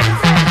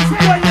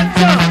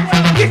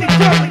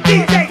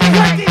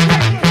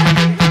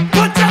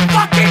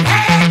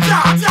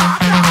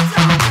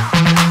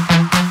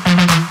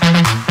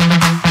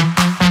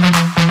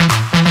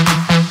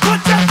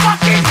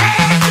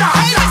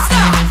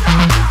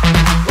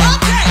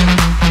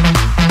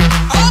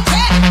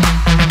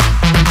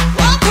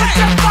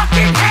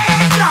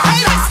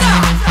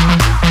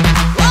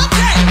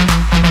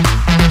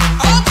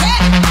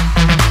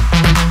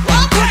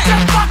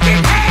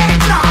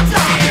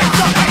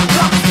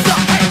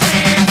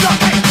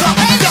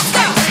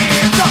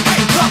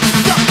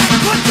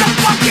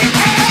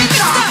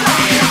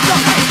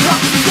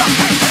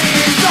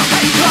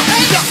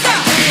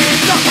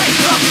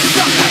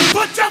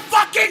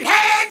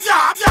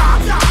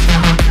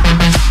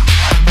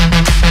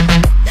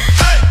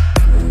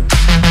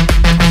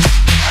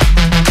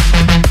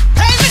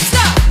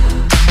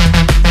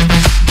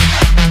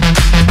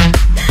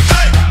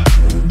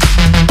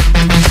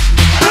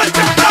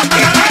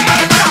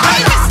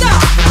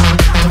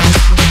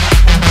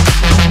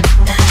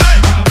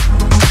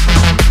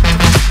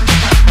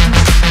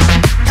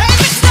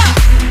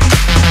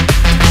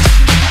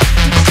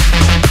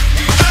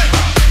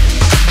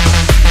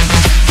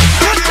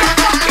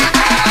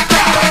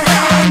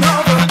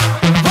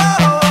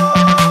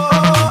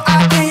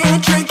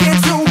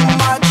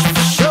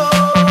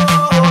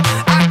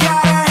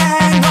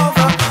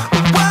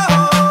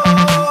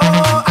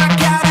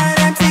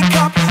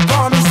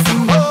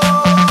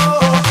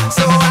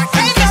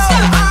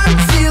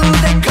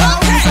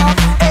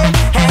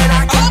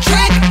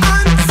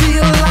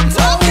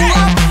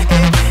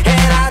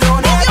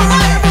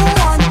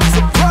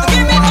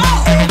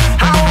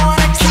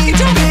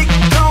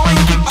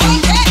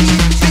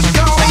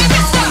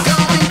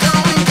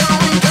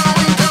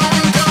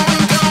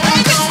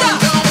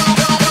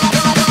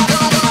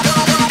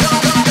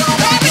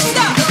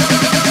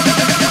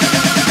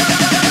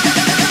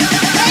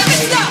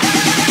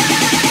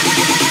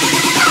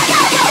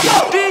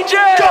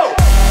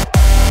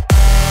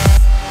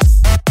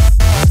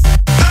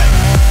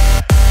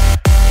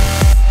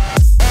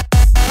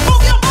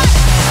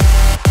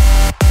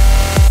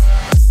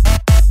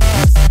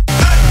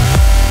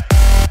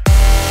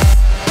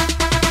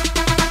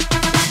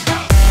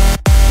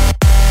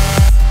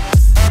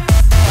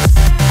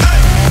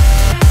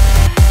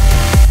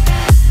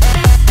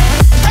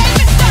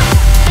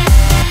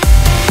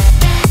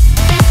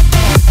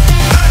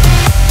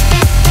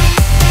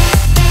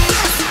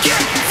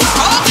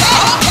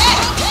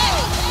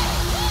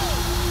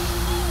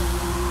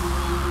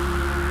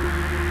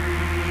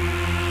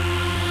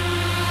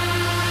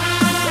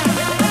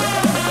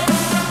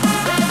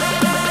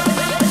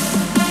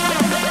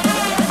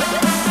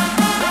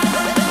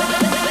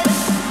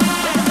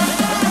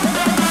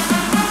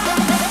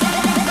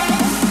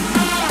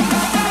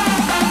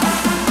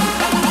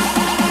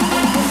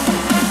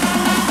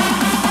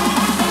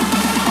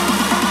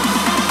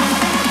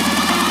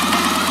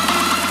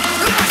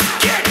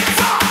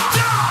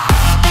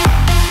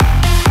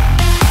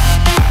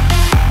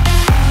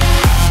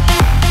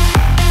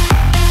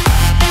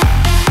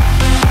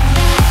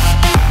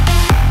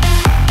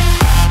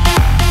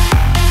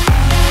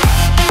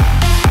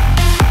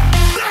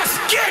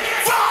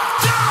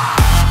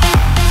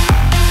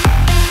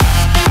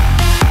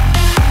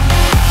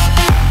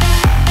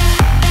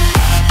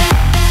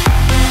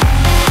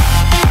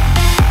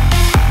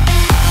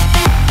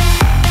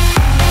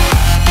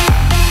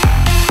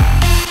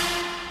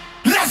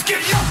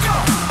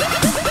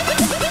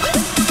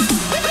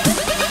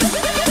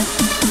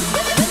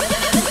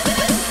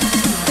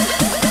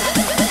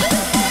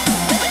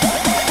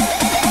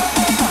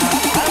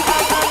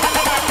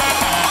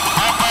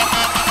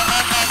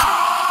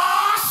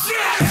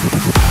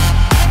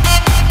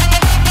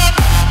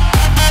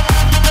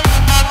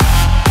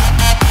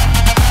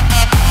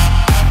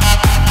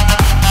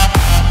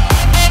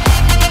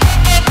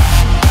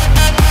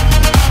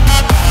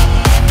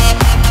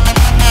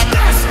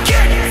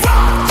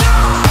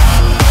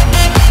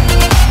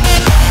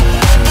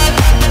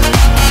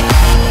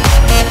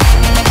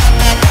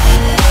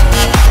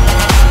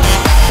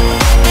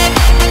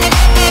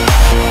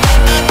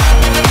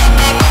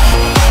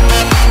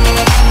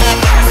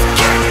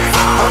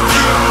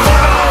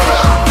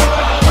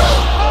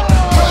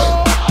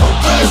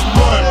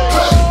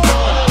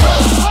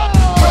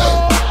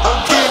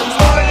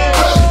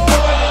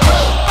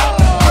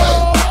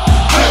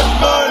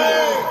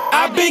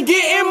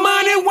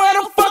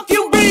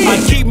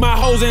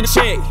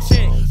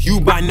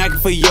 knocking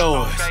for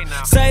yours.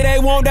 Say they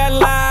want that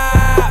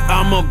live,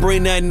 I'ma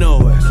bring that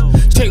noise.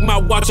 Check my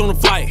watch on the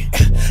flight,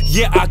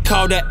 yeah, I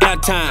call that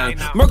airtime.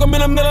 Merc, I'm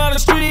in the middle of the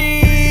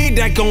street,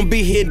 that gon'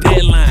 be his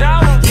deadline.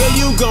 Yeah,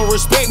 you gon'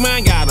 respect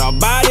mine, got a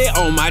body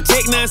on my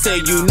tech 9. Say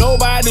you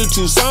nobody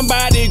to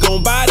somebody,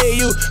 gon' body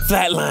you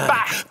flatline.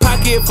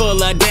 Pocket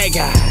full of that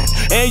guy,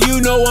 and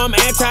you know I'm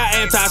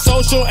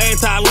anti-social,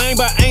 anti-lame,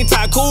 but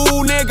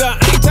anti-cool, nigga,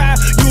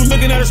 you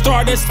looking at a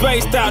star that's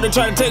spaced out. They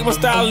try to take my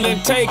style and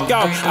then take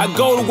off. I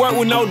go to work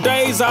with no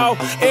days off,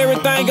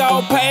 everything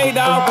all paid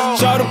off.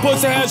 Show the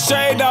pussy had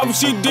shade off,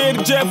 she did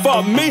it just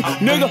for me,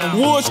 nigga.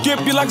 Would skip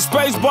you like a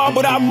space bar,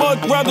 but I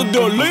much rather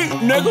delete,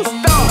 nigga.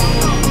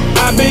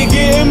 I been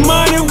getting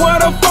money, where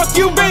the fuck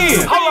you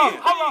been?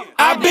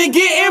 I been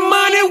getting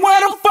money,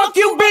 where the fuck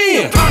you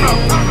been?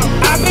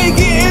 I been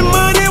getting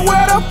money,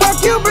 where the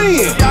fuck you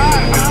been? I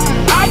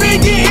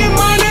been getting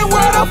money,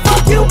 where the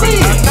fuck you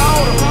been?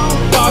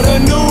 Bought a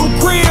new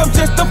crib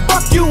just to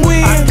fuck you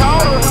in.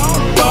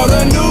 Bought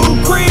a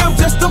new crib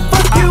just to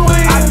fuck you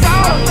in.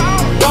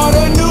 Bought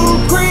a new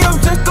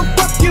crib just to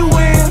fuck you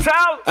in.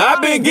 I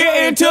been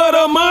getting to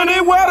the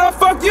money, where the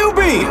fuck you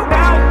been?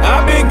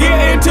 I been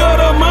getting to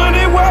the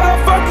money, where the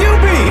fuck you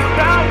been?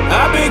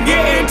 I been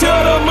getting to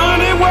the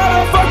money, where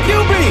the fuck you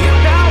been?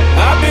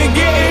 I been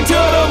getting to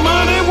the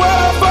money, where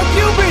the fuck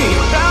you been?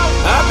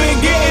 I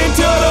been getting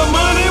to the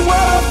money,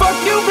 where the fuck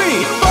you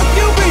been? Fuck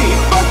you been,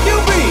 fuck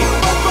you been,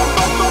 fuck you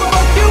been,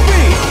 fuck you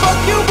been, fuck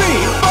you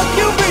been, fuck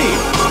you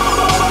been,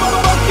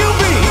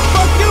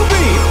 fuck you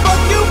been, fuck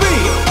you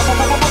been,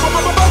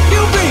 fuck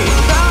you been.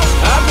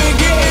 I been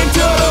getting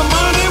to the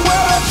money,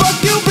 where the fuck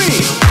you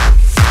been?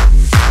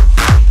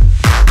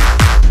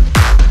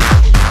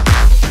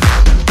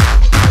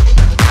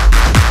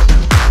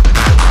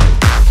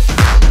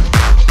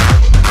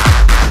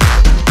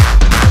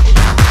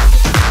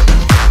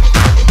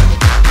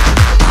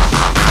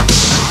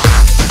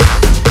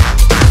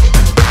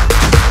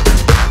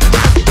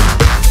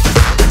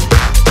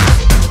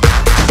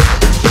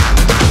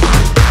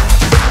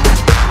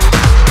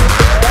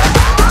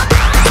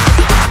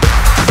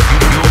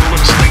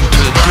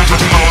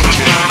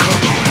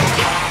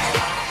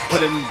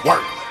 Put in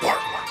work,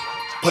 work,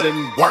 put in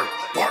work,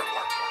 work,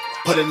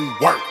 put in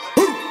work.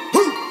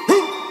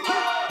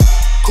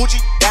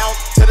 Coochie down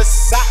to the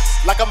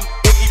socks like I'm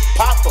Biggie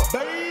Popper.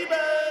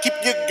 Keep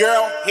your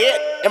girl head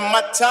in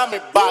my Tommy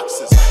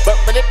boxes. But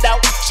when it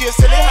out, she a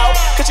silly hoe.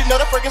 Cause she know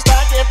the freaking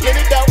style getting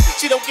plenty dough.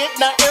 She don't get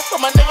nothing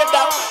from a nigga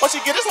though. All she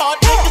get is hard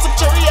dick and some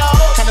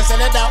Cheerios. Kinda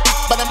send it out,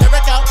 but I'm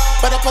never out.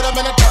 Better put them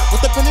in the dirt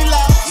with the penny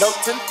low. No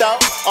tint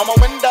out on my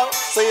window,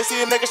 so you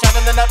see a nigga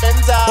shining in that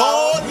Benzo.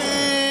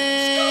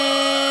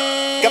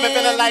 Got me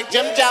feeling like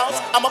Jim Jones.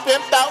 I'm a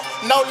pimp out,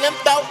 no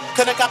limp out.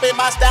 Couldn't copy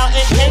my style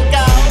in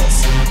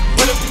Kinko's.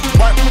 Put it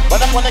work.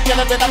 When I wanna kill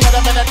a bit, I put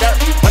him in the dirt.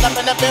 When I'm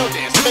in the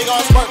building, see me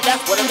gon' squirt.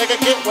 That's what a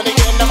nigga get when he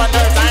getting on my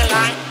nerves. I ain't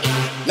lying.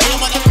 Lay him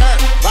on the curb.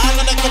 Ride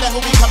on the killer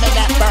who be coming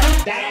that burn.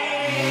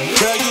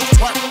 Girl, you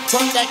twerk.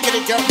 Twerk that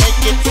kitty, girl,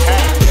 make it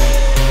turn.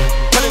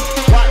 Put it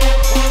work.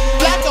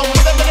 Black gon'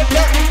 put him in the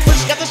dirt.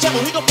 Push got the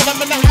shovel, he gon' put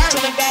him in the earth.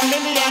 Trinidad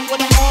maniac with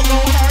them all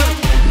gon'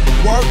 hurt.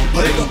 Work,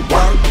 put it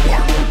work,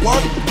 work,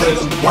 work, put it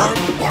work,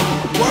 work,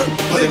 work,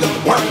 put it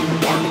work,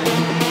 work,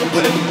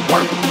 put it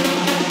work,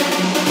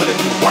 put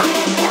it work,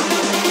 work,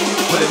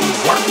 put it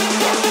work,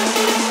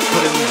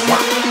 put it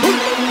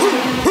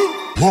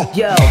work.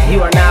 Yo, you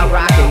are now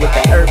rocking with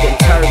the Urban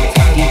Turbans,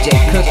 DJ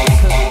Cookie.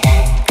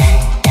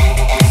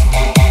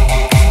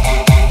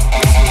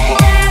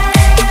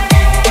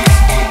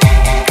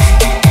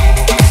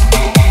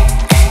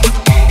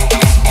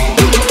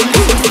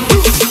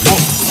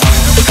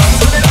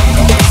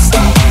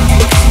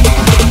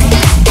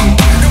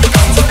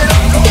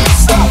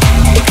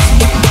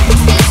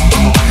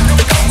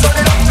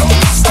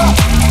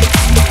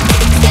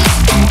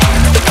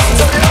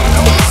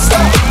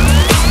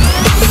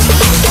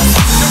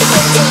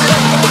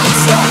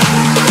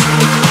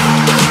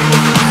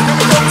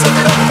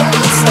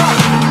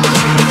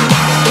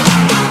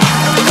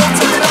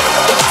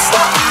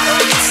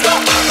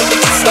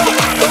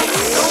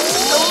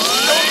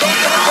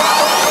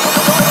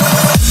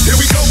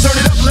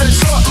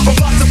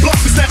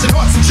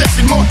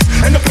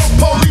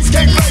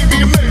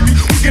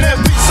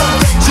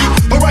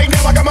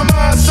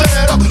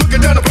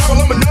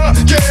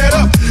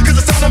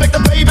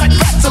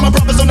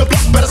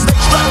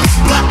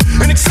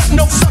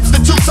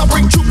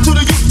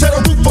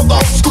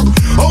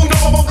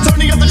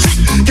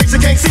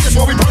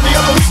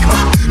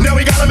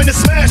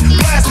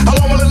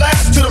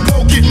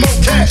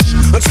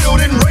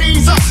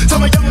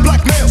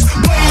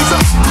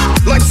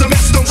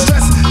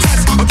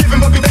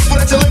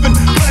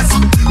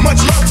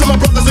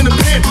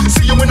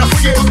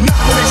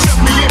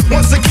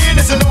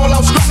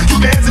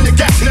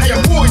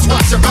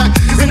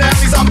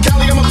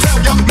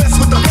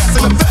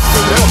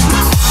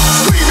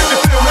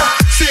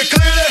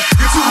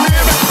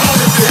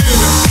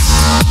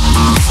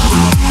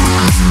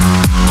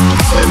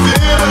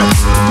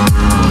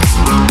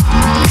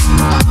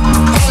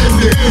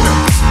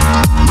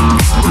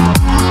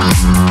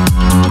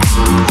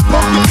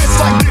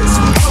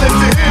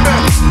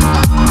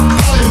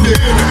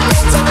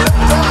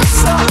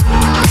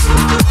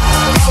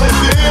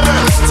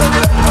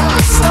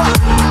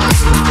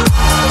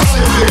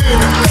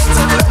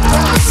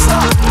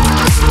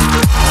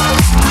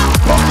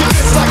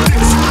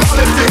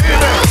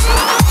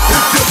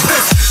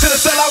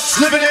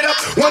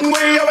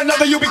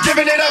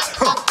 it up.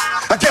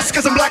 I guess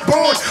cause I'm black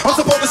born, I'm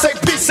supposed to say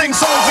peace, sing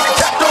songs and get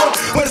capped on.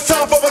 When it's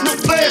time for a new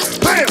plan,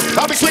 bam,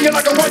 I'll be swinging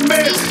like a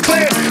one-man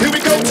clan. Here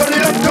we go, turn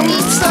it up, don't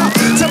stop.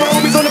 Tell my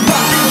homies on the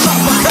block,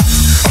 drop my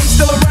cups. I'm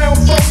still around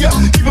for ya,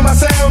 keeping my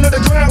sound on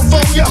the ground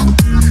for ya.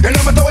 And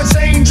I'ma throw a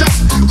change up,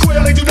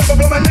 quail ain't you never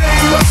blow my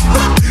name up.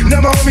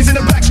 Now my homies in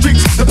the black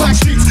streets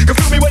can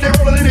feel me when they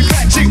rollin' in their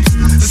fat jeeps.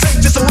 This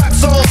ain't just a rap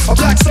song, a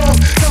black song.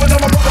 Telling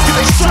all my brothers get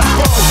they strap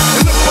on.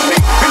 And look for me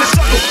in the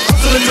struggle,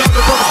 hustling down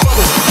the brothers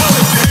bubble. I'll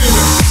let you hear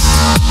me.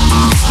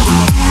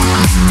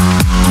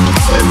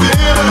 I'll let you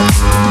hear me.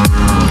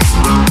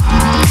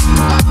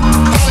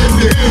 I'll let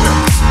you hear me.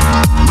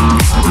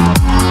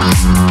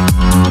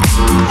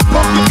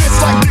 Pump your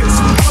fists like this.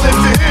 I'll let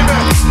you hear me.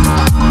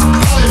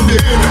 I'll let you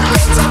hear me.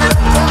 Turn it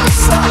up from the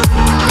side.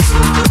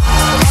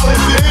 I'll let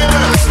you hear me.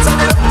 Turn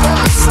it up from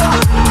the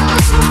side.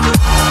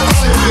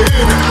 I'll let you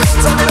hear me.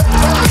 Turn it up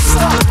from the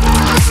side.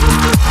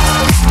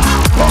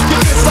 Pump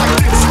your fists like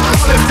this.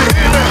 I'll let you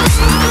hear me.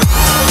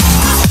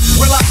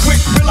 Will I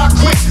quit? Will I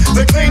quit?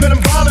 They claim that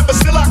I'm violent, but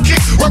still I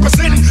kick.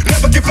 Representing,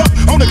 never give up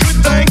on a good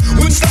thing.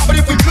 Wouldn't stop it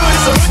if we could,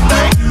 it's a good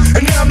thing.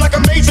 And now I'm like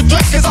a major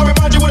threat, cause I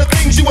remind you of the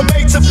things you were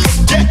made to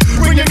forget.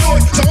 Bring your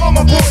noise to all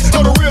my boys,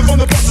 know the real from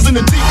the buses and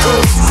the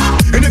decoys.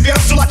 And if you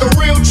hustle like a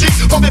real G,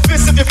 pump your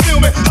fists if you feel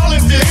me, holler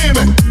if you hear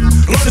me.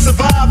 Learn to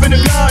survive in the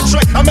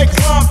non-trait, I make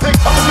crime pay,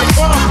 others make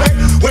crime pay.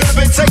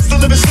 Whatever it takes to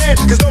live and stand,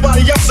 cause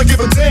nobody else will give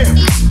a damn.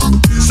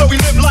 So we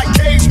live like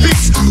cage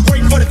beats,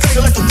 waiting for the day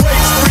to let the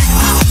rage free.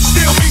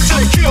 Still beat till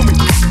they kill me,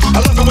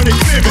 I love it when they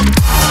fear me.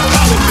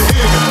 Holler if you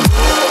hear me.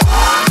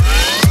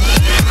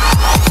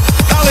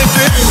 Holler if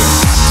you hear me.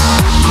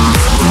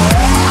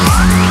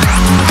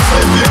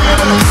 Holler if you hear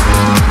me.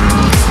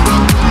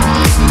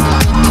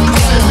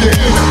 Holler if you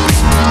hear me.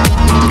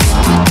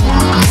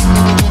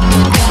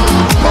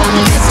 Hold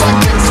your fists like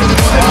this.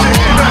 Holler if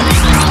you hear me.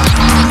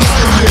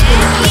 Holler if you hear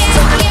me.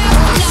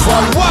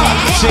 What?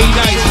 Jay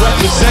Nice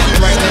representing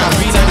right now,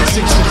 B96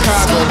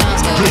 Chicago.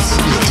 This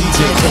is DJ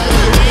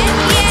Cookie.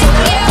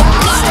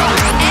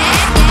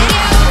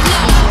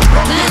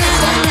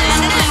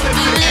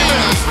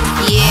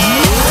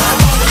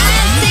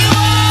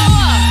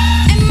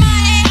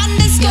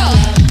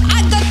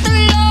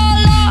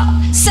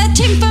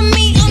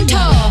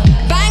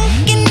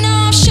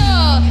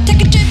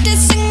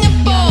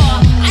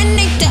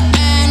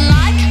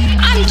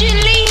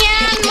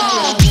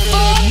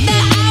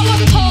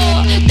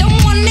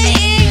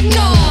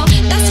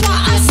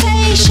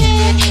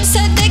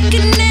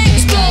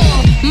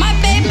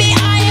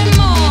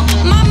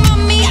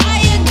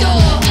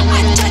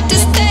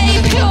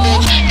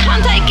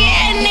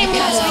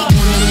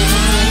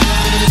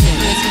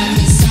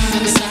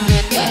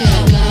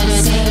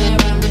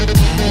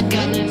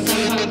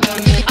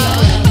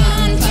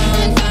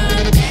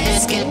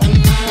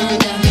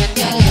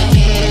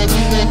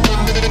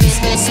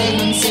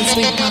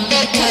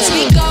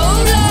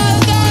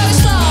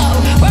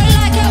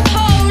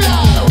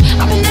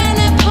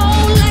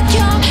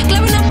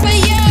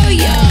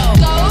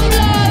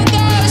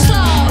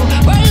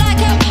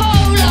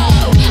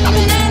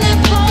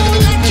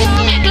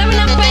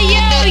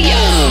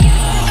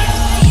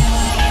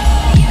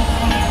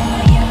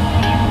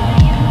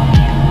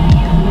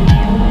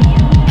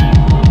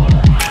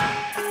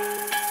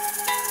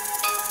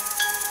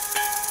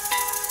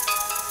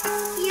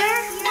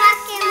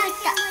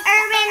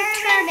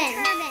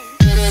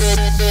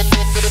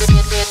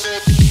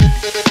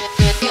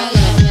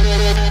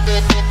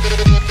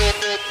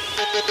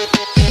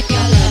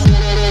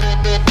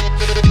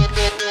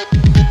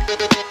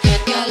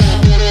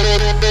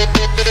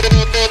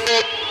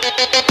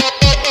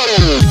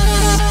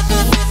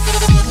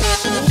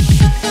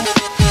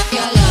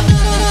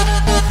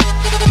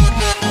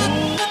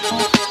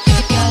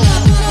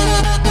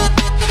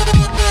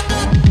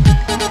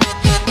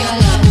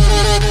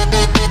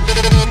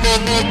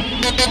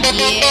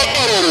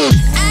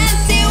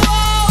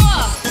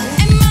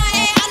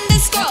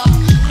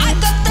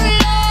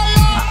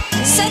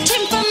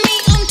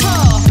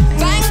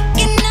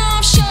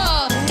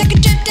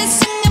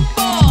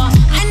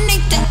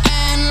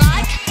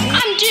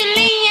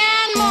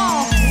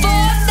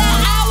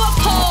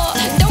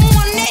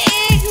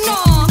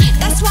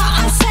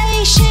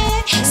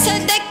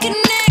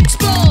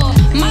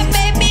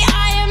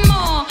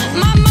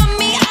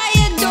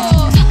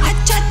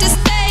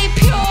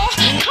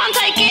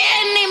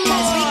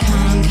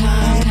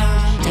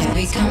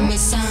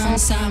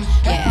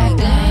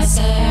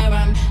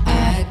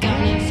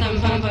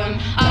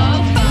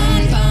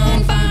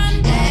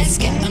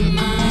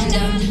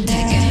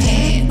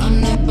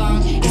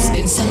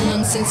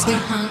 since we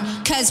hung.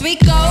 'Cause we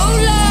go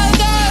low.